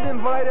 You didn't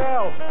invite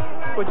Al.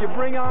 But you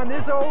bring on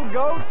this old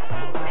goat?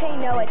 Pay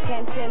no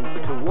attention.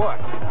 To what?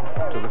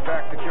 To the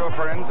fact that your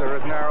friends are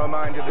as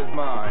narrow-minded as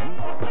mine?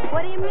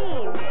 What do you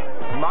mean?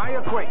 My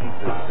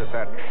acquaintances at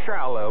that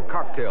shallow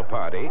cocktail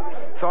party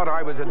thought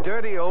I was a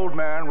dirty old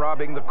man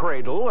robbing the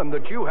cradle and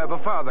that you have a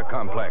father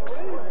complex.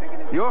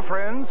 Your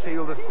friends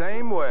feel the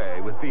same way,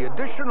 with the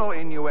additional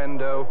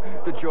innuendo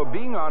that you're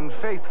being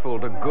unfaithful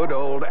to good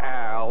old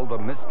Al, the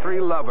mystery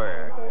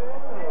lover.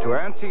 To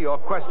answer your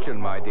question,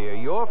 my dear,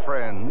 your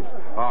friends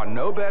are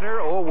no better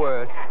or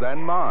worse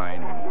than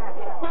mine.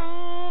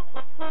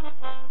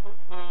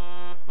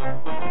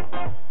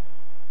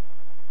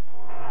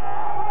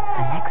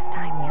 The next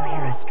time you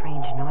hear a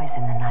strange noise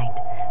in the night,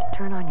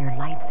 turn on your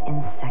lights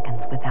in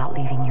seconds without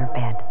leaving your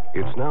bed.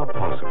 It's now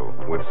possible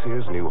with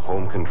Sears' new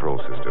home control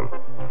system.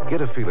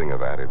 Get a feeling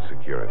of added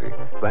security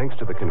thanks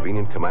to the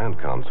convenient command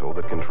console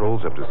that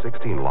controls up to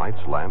 16 lights,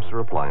 lamps, or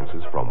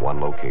appliances from one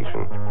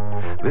location.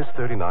 This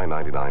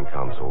 $39.99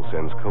 console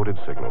sends coded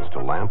signals to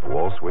lamp,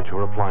 wall switch,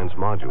 or appliance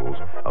modules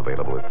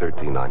available at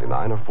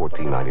 $13.99 or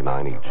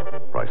 $14.99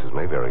 each. Prices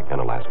may vary in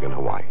Alaska and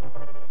Hawaii.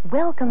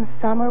 Welcome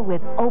summer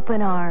with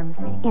open arms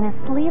in a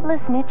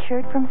sleeveless knit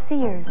shirt from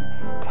Sears,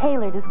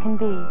 tailored as can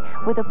be,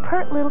 with a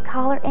pert little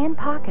collar and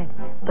pocket,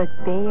 but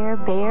bare,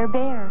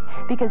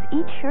 because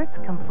each shirt's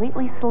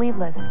completely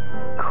sleeveless,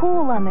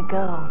 cool on the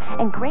go,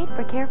 and great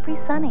for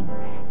carefree sunning.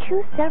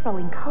 Choose several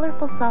in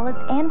colorful solids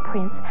and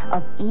prints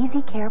of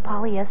easy care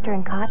polyester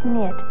and cotton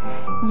knit.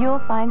 You'll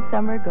find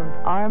summer goes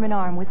arm in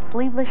arm with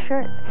sleeveless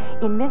shirts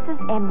in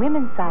misses and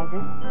women's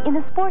sizes in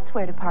the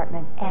sportswear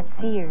department at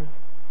Sears.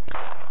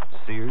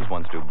 Sears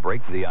wants to break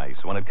the ice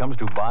when it comes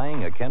to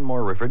buying a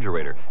Kenmore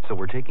refrigerator, so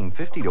we're taking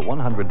 $50 to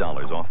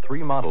 $100 off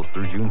 3 models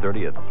through June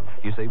 30th.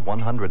 You save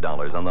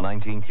 $100 on the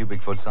 19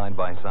 cubic foot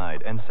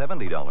side-by-side and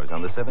 $70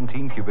 on the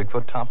 17 cubic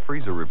foot top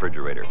freezer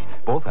refrigerator.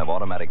 Both have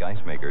automatic ice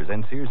makers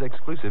and Sears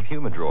exclusive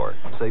Humidrawer.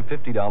 Save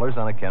 $50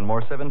 on a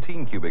Kenmore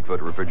 17 cubic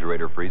foot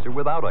refrigerator freezer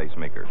without ice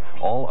maker.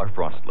 All are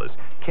frostless.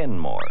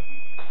 Kenmore,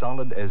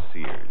 solid as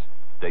Sears.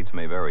 Dates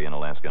may vary in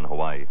Alaska and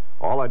Hawaii.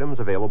 All items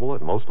available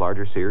at most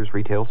larger Sears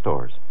retail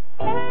stores.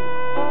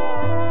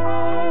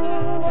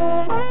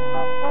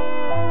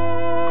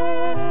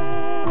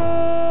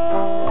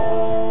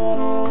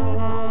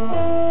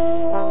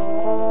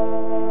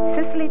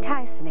 Cicely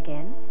Tyson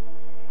again.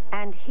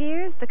 And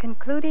here's the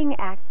concluding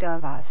act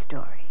of our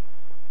story.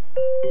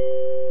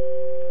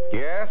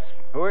 Yes?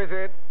 Who is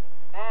it?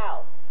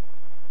 Al.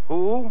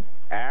 Who?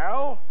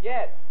 Al?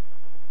 Yes.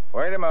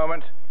 Wait a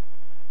moment.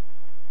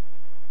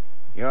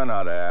 You're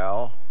not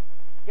Al.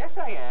 Yes,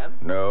 I am.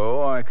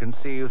 No, I can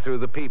see you through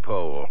the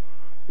peephole.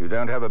 You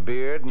don't have a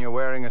beard and you're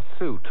wearing a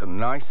suit, a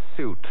nice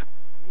suit.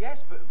 Yes,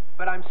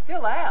 but I'm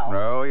still Al.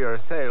 No, you're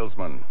a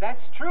salesman.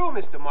 That's true,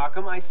 Mr.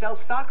 Markham. I sell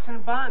stocks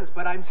and bonds,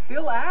 but I'm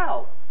still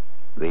Al.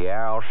 The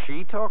Al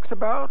she talks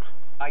about?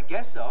 I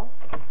guess so.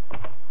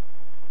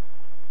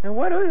 Now,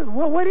 what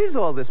is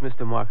all this,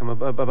 Mr. Markham,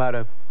 about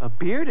a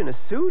beard and a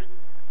suit?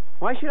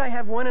 Why should I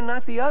have one and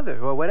not the other,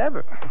 or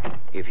whatever?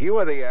 If you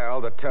are the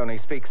Al that Tony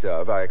speaks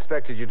of, I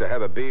expected you to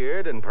have a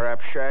beard and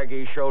perhaps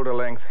shaggy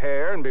shoulder-length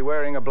hair and be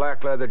wearing a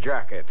black leather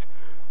jacket.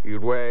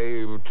 You'd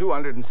weigh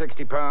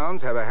 260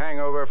 pounds, have a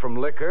hangover from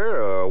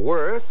liquor, or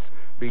worse,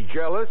 be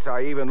jealous.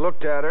 I even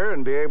looked at her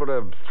and be able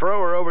to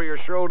throw her over your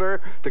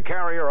shoulder to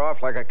carry her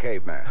off like a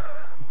caveman.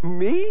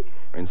 Me?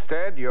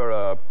 Instead, you're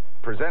a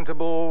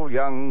presentable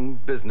young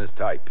business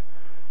type.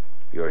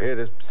 You're here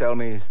to sell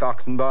me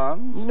stocks and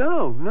bonds?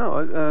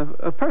 No,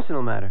 a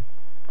personal matter.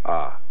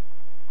 Ah.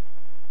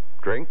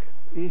 Drink?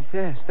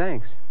 Yes,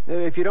 thanks.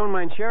 If you don't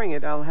mind sharing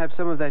it, I'll have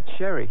some of that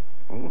sherry.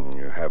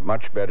 You have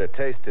much better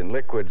taste in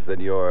liquids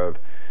than your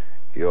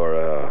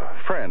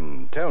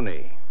friend,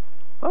 Tony.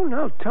 Oh,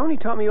 no, Tony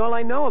taught me all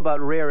I know about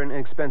rare and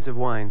expensive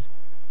wines.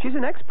 She's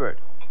an expert.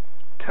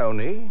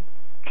 Tony?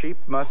 Cheap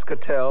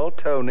muscatel,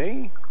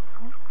 Tony?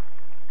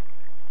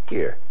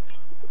 Here.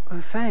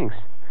 Thanks.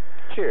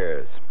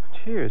 Cheers.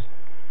 Cheers.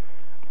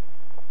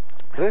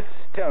 This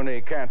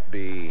Tony can't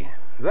be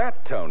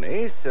that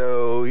Tony,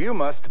 so you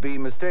must be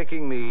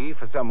mistaking me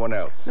for someone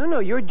else. No,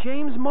 you're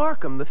James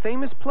Markham, the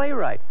famous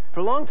playwright.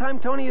 For a long time,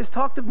 Tony has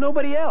talked of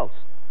nobody else.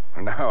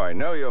 Now I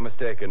know you're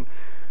mistaken.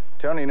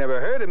 Tony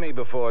never heard of me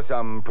before.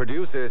 Some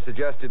producer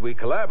suggested we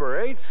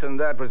collaborate, and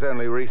that was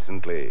only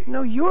recently.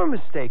 No, you're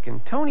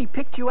mistaken. Tony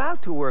picked you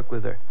out to work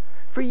with her.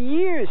 For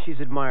years she's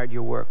admired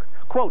your work.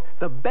 Quote,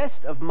 the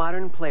best of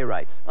modern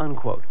playwrights,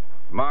 unquote.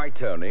 My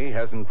Tony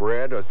hasn't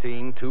read or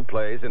seen 2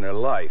 plays in her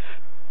life.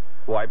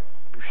 Why,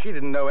 she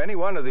didn't know any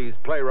one of these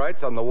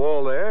playwrights on the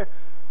wall there,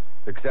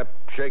 except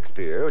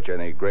Shakespeare, which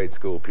any grade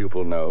school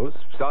pupil knows.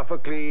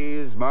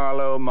 Sophocles,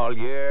 Marlowe,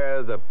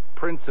 Molière, the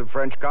Prince of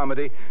French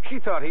comedy. She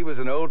thought he was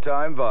an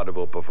old-time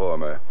vaudeville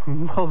performer.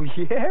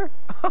 Molière?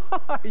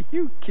 Are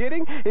you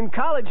kidding? In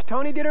college,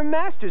 Tony did her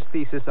master's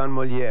thesis on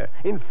Molière,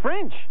 in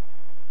French.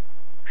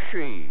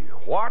 She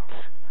what?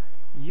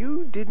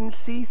 You didn't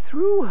see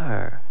through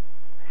her.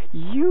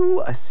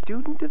 You, a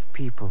student of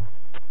people.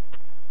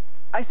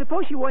 I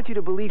suppose she wants you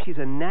to believe she's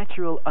a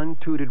natural,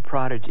 untutored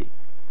prodigy.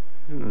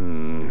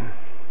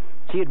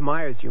 She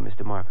admires you,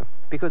 Mr. Markham,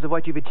 because of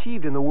what you've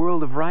achieved in the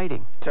world of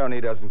writing. Tony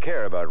doesn't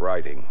care about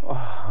writing.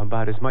 Oh,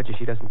 about as much as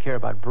she doesn't care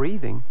about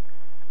breathing.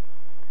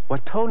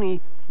 What Tony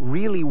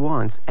really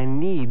wants and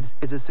needs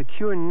is a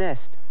secure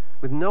nest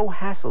with no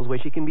hassles where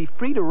she can be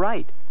free to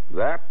write.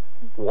 That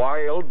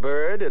wild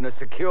bird in a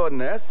secure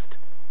nest?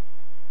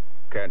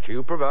 Can't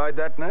you provide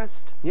that nest?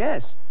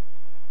 Yes.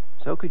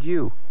 So could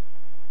you.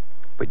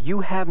 But you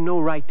have no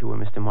right to her,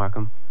 Mr.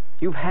 Markham.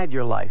 You've had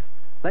your life.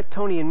 Let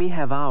Tony and me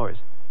have ours.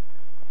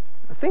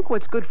 Think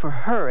what's good for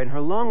her and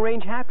her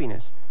long-range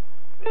happiness.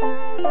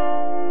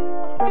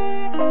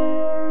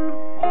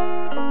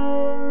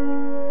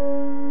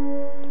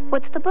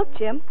 What's the book,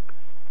 Jim?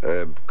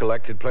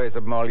 Collected plays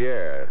of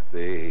Molière,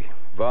 the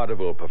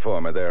vaudeville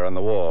performer there on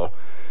the wall.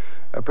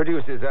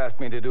 Producers asked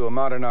me to do a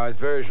modernized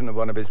version of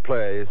one of his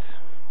plays.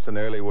 It's an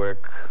early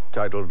work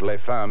titled Les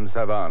Femmes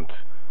Savantes.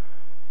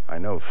 I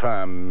know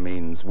femme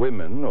means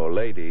women or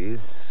ladies.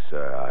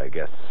 I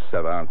guess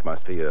savant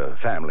must be a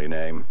family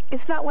name.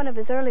 It's not one of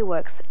his early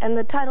works, and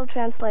the title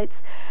translates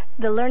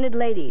The Learned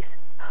Ladies.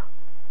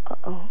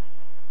 Uh-oh.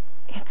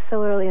 It's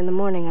so early in the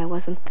morning I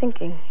wasn't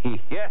thinking.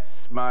 Yes,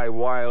 my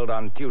wild,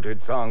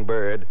 untutored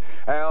songbird.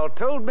 Al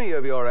told me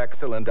of your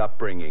excellent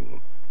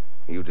upbringing.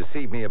 You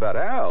deceived me about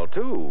Al,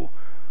 too.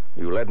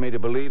 You led me to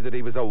believe that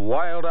he was a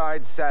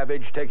wild-eyed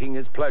savage taking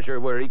his pleasure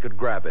where he could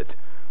grab it.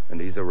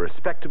 And he's a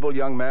respectable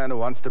young man who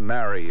wants to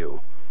marry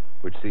you,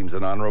 which seems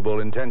an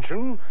honorable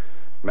intention.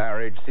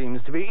 Marriage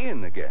seems to be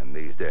in again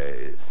these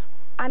days.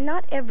 I'm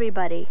not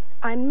everybody.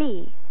 I'm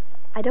me.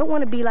 I don't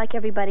want to be like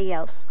everybody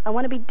else. I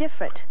want to be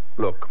different.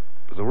 Look,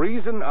 the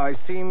reason I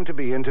seem to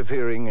be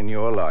interfering in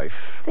your life...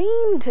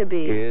 Seem to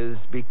be? ...is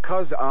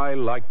because I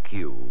like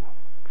you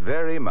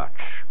very much.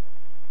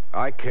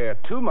 I care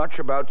too much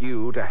about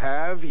you to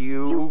have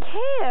you... You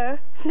care?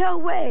 No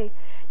way.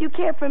 You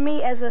care for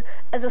me as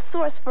a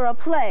source for a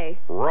play.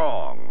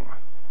 Wrong.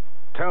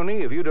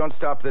 Tony, if you don't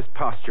stop this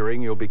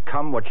posturing, you'll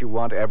become what you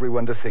want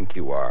everyone to think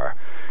you are.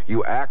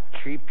 You act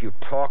cheap, you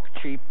talk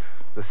cheap.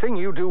 The thing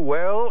you do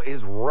well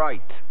is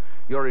right.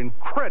 You're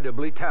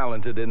incredibly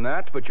talented in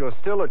that, but you're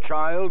still a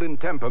child in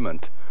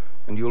temperament.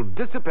 And you'll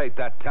dissipate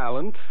that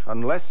talent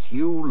unless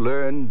you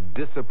learn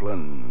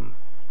discipline.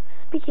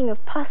 Speaking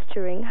of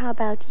posturing, how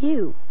about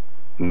you?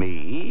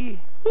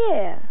 Me?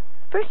 Yeah.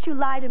 First you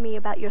lie to me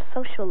about your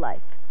social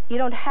life. You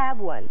don't have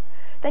one.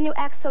 Then you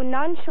act so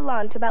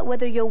nonchalant about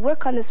whether you'll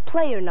work on this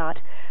play or not,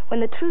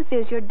 when the truth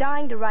is you're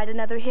dying to write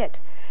another hit.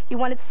 You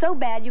want it so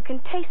bad you can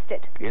taste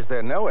it. Is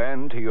there no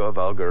end to your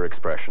vulgar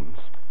expressions?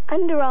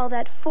 Under all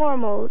that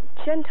formal,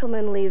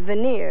 gentlemanly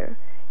veneer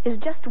is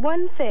just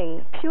one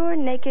thing, pure,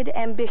 naked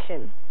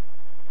ambition.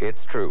 It's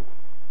true.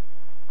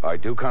 I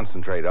do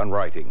concentrate on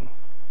writing.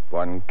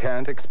 One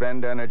can't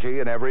expend energy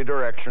in every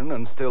direction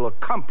and still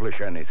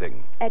accomplish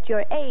anything. At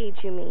your age,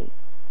 you mean?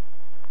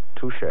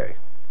 Touché.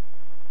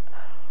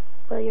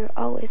 Well, you're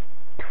always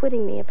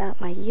twitting me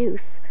about my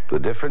youth. The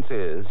difference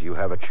is you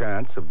have a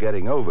chance of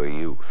getting over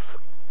youth.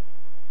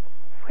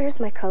 Where's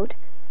my coat?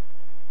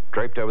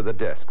 Draped over the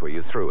desk where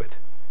you threw it.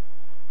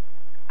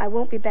 I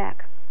won't be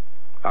back.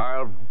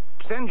 I'll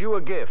send you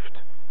a gift.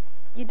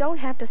 You don't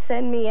have to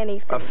send me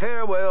anything. A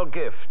farewell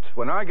gift.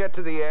 When I get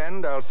to the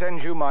end, I'll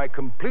send you my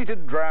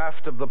completed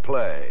draft of the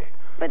play.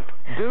 But...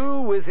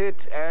 Do with it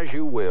as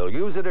you will.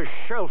 Use it as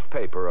shelf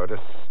paper or to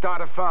start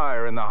a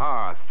fire in the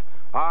hearth.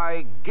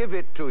 I give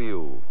it to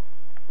you.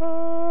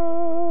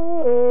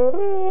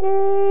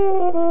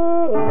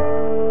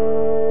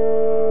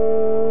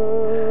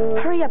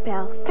 Hurry up,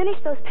 Al. Finish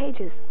those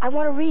pages. I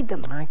want to read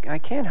them. I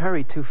can't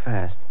hurry too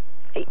fast.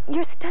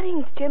 You're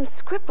studying Jim's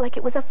script like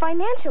it was a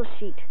financial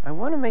sheet. I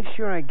want to make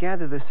sure I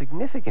gather the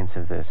significance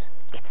of this.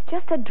 It's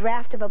just a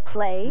draft of a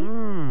play.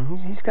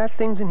 He's got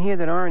things in here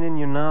that aren't in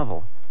your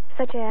novel.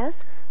 Such as?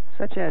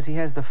 Such as he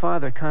has the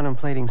father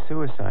contemplating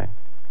suicide.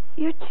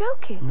 You're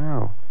joking.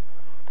 No.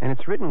 And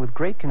it's written with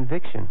great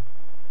conviction.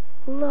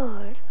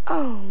 Lord.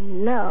 Oh,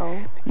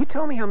 no. You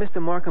told me how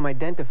Mr. Markham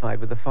identified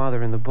with the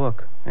father in the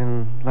book.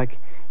 And, like,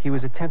 he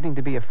was attempting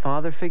to be a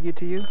father figure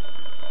to you?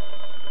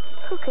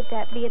 Who could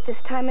that be at this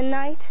time of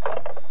night?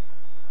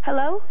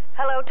 Hello?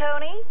 Hello,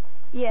 Tony?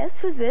 Yes,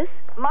 who's this?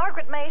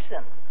 Margaret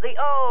Mason, the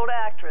old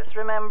actress,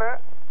 remember?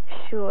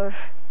 Sure.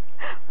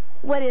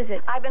 What is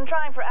it? I've been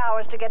trying for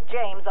hours to get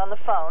James on the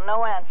phone.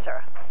 No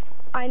answer.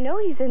 I know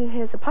he's in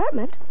his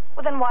apartment.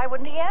 Well, then why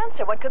wouldn't he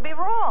answer? What could be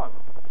wrong?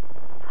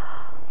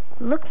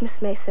 Look, Miss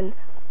Mason,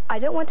 I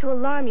don't want to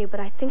alarm you, but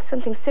I think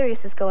something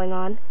serious is going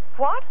on.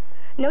 What?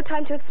 No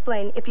time to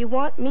explain. If you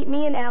want, meet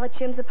me and Al at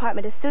Jim's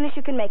apartment as soon as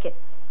you can make it.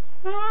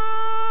 Oh,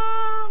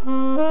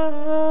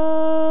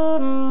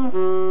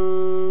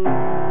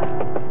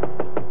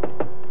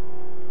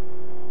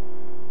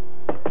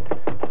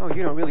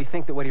 you don't really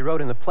think that what he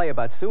wrote in the play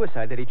about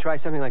suicide, that he'd try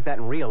something like that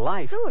in real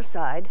life?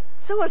 Suicide?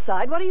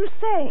 Suicide? What are you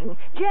saying?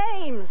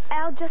 James!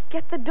 Al, just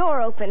get the door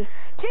open.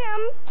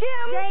 Jim!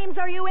 James,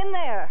 are you in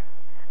there?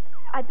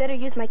 I'd better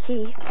use my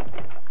key.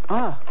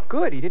 Ah,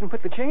 good. He didn't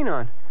put the chain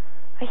on.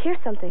 I hear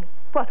something.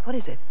 What? What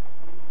is it?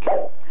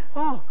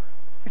 Oh,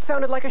 it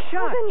sounded like a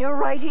shot. Oh, then you're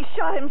right. He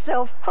shot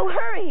himself. Oh,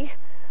 hurry.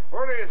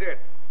 What is it?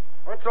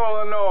 What's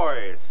all the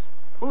noise?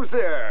 Who's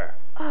there?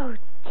 Oh,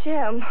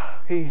 Jim.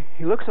 He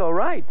looks all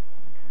right.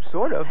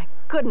 Sort of. Thank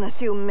goodness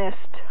you missed.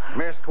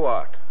 Missed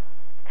what?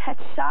 That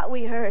shot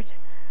we heard.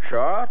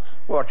 Shot?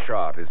 What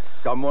shot? Is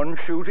someone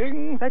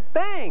shooting? That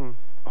bang.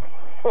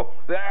 Oh,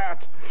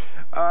 that.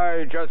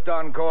 I just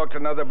uncorked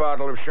another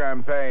bottle of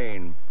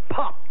champagne.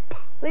 Pop!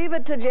 Leave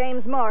it to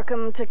James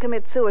Markham to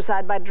commit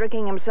suicide by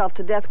drinking himself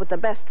to death with the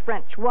best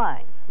French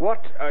wine.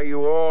 What are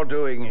you all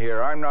doing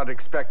here? I'm not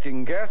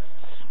expecting guests.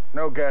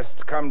 No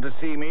guests come to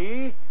see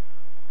me.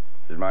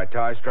 Is my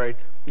tie straight?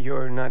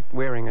 You're not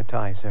wearing a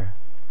tie, sir.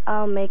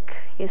 I'll make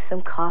you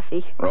some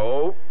coffee.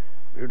 No,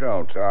 you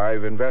don't.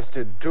 I've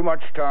invested too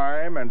much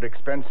time and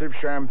expensive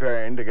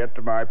champagne to get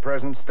to my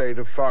present state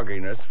of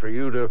fogginess for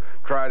you to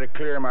try to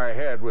clear my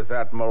head with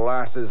that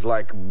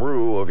molasses-like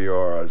brew of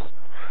yours.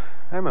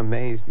 I'm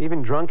amazed.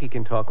 Even drunk he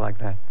can talk like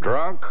that.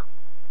 Drunk?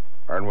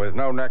 And with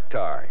no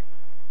necktie.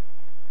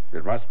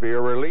 It must be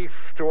a relief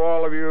to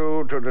all of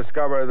you to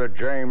discover that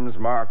James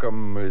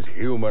Markham is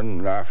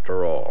human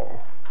after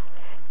all.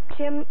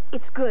 Jim,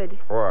 it's good.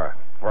 What?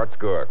 What's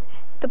good?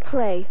 The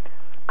play.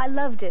 I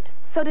loved it.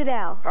 So did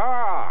Al.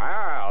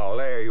 Ah, Al,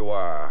 there you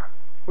are.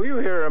 Were you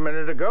here a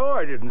minute ago?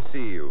 I didn't see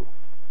you.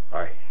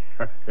 I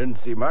didn't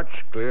see much,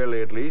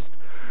 clearly at least.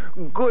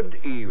 Good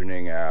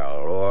evening, Al,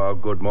 or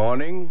good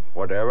morning,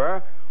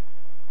 whatever.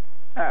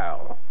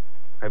 Al,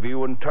 have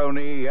you and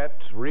Tony yet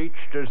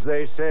reached, as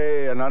they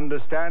say, an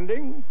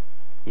understanding?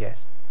 Yes.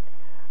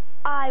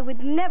 I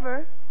would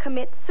never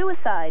commit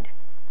suicide.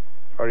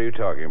 What are you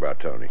talking about,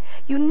 Tony?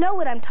 You know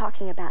what I'm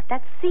talking about.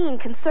 That scene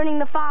concerning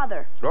the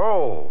father.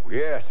 Oh,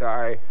 yes,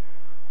 I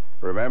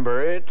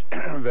remember it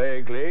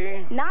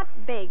vaguely. Not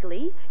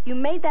vaguely. You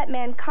made that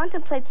man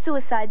contemplate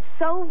suicide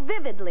so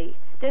vividly.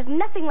 There's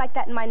nothing like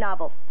that in my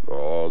novel.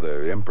 All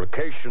the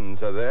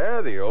implications are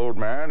there. The old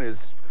man is,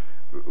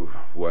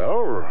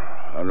 well,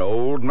 an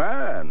old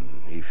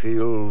man. He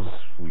feels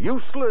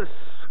useless,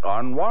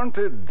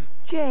 unwanted.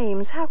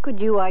 James, how could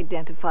you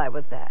identify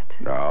with that?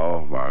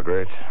 No,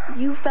 Margaret.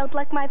 You felt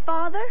like my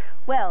father?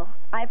 Well,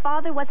 my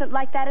father wasn't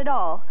like that at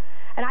all.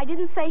 And I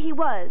didn't say he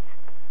was.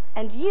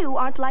 And you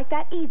aren't like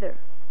that either.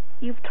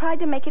 You've tried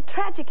to make it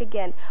tragic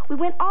again. We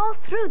went all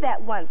through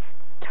that once.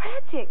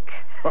 Tragic.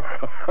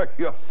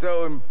 You're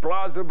so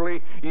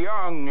implausibly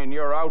young in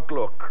your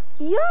outlook.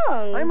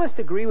 Young? I must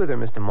agree with her,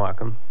 Mr.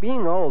 Markham.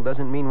 Being old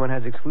doesn't mean one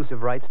has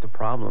exclusive rights to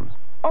problems.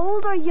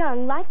 Old or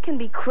young, life can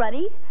be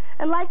cruddy,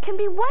 and life can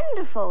be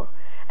wonderful.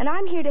 And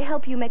I'm here to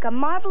help you make a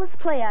marvelous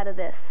play out of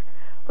this.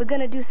 We're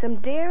going to do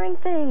some daring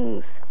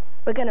things.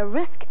 We're going to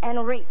risk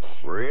and reach.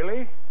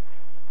 Really?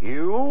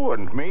 You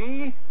and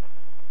me?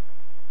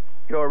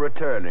 You're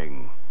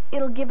returning.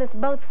 It'll give us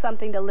both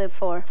something to live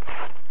for.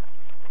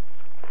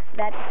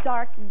 That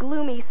dark,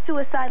 gloomy,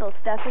 suicidal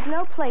stuff is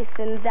no place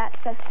in that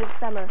festive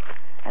summer.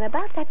 And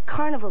about that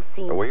carnival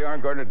scene... We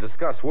aren't going to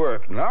discuss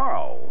work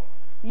now.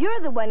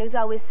 You're the one who's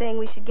always saying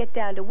we should get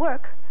down to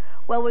work.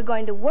 Well, we're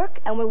going to work,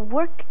 and we'll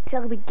work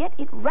till we get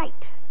it right.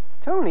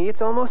 Tony,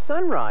 it's almost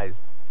sunrise.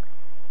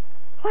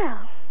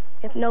 Well,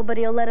 if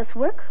nobody will let us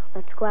work,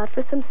 let's go out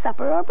for some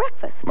supper or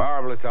breakfast.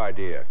 Marvelous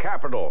idea.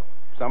 Capital.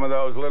 Some of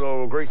those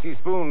little greasy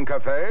spoon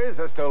cafes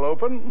are still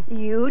open.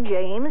 You,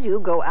 James, you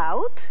go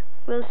out?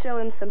 We'll show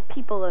him some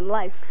people in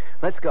life.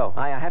 Let's go.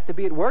 I have to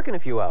be at work in a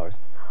few hours.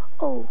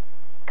 Oh,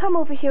 come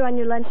over here on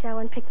your lunch hour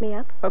and pick me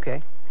up.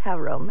 Okay. How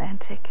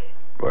romantic.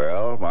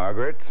 Well,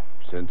 Margaret,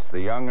 since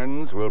the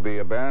young'uns will be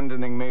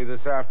abandoning me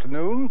this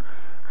afternoon,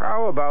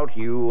 how about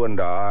you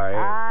and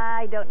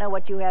I don't know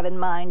what you have in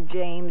mind,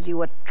 James,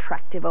 you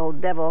attractive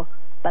old devil.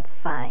 But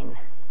fine.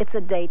 It's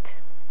a date.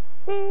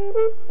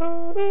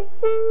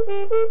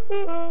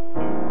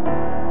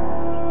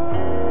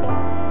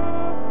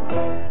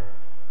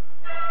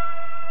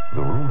 The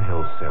room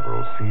held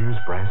several Sears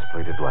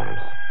brass-plated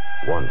lamps,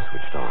 one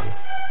switched on.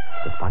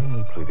 The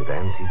finely plated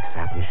antique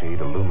satin shade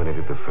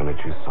illuminated the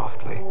furniture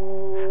softly.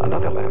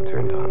 Another lamp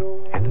turned on,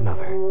 and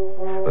another.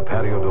 The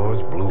patio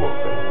doors blew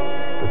open.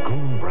 The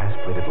green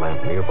brass-plated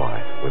lamp nearby,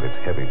 with its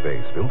heavy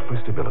base built for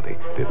stability,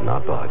 did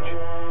not budge.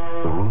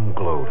 The room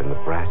glowed in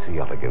the brassy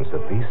elegance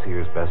that these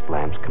Sears best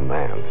lamps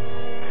command.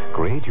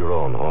 Create your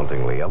own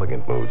hauntingly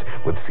elegant moods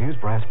with Sears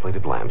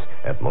brass-plated lamps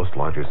at most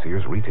larger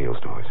Sears retail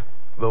stores.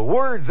 The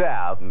word's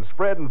out and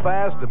spreading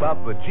fast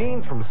about the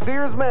jeans from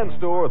Sears Men's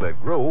Store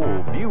that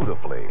grow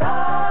beautifully.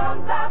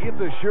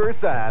 It's a sure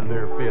sign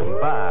they're feeling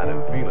fine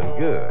and feeling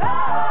good.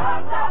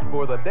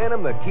 For the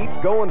denim that keeps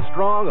going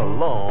strong a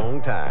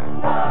long time.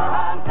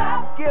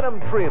 Get them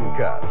trim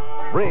cut,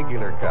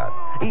 regular cut,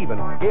 even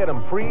get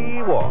them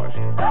pre-washed.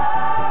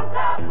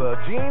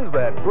 The jeans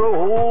that grow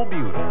old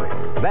beautifully.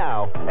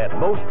 Now at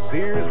most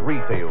Sears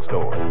retail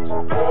stores.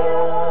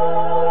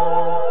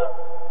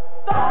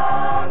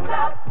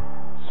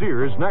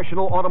 Sears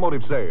National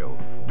Automotive Sale.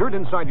 Dirt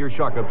inside your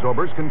shock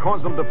absorbers can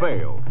cause them to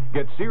fail.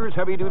 Get Sears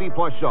heavy-duty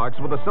plus shocks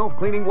with a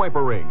self-cleaning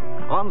wiper ring.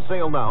 On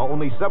sale now,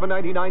 only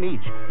 $7.99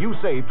 each. You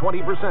save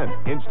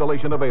 20%.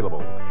 Installation available.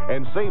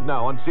 And save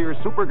now on Sears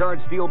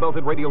SuperGuard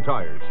steel-belted radio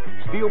tires.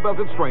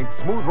 Steel-belted strength,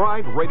 smooth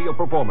ride, radio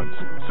performance.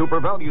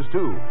 Super values,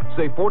 too.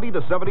 Save $40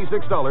 to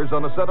 $76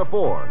 on a set of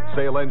 4.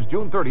 Sale ends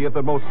June 30th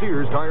at most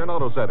Sears Tire and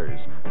Auto Centers.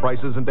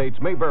 Prices and dates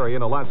may vary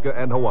in Alaska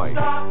and Hawaii.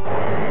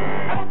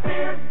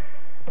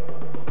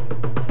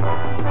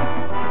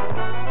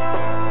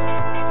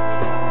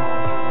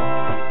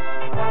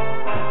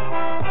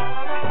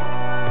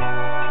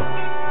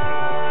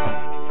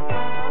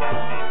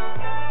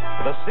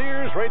 The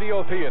Sears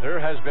Radio Theater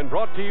has been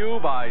brought to you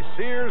by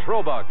Sears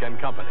Roebuck and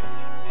Company,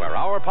 where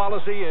our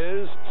policy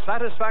is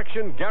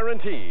satisfaction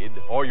guaranteed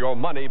or your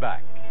money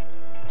back.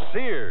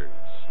 Sears,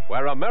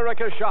 where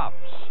America shops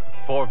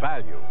for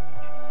value.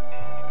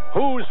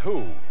 Who's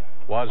Who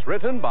was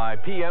written by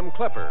P.M.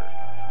 Klepper,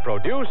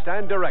 produced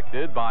and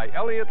directed by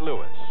Elliott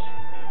Lewis.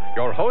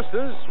 Your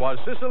hostess was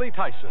Cicely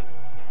Tyson.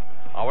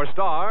 Our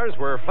stars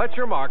were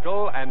Fletcher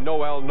Markle and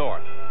Noel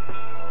North.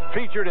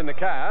 Featured in the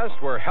cast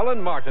were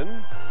Helen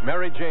Martin,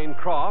 Mary Jane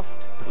Croft,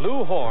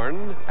 Lou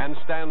Horn, and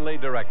Stanley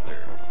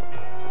Director.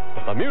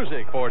 The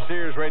music for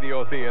Sears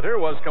Radio Theater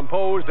was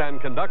composed and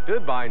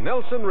conducted by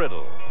Nelson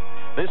Riddle.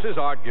 This is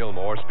Art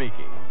Gilmore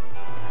speaking.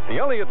 The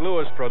Elliott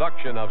Lewis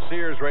production of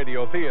Sears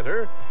Radio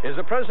Theater is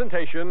a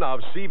presentation of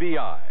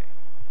CBI.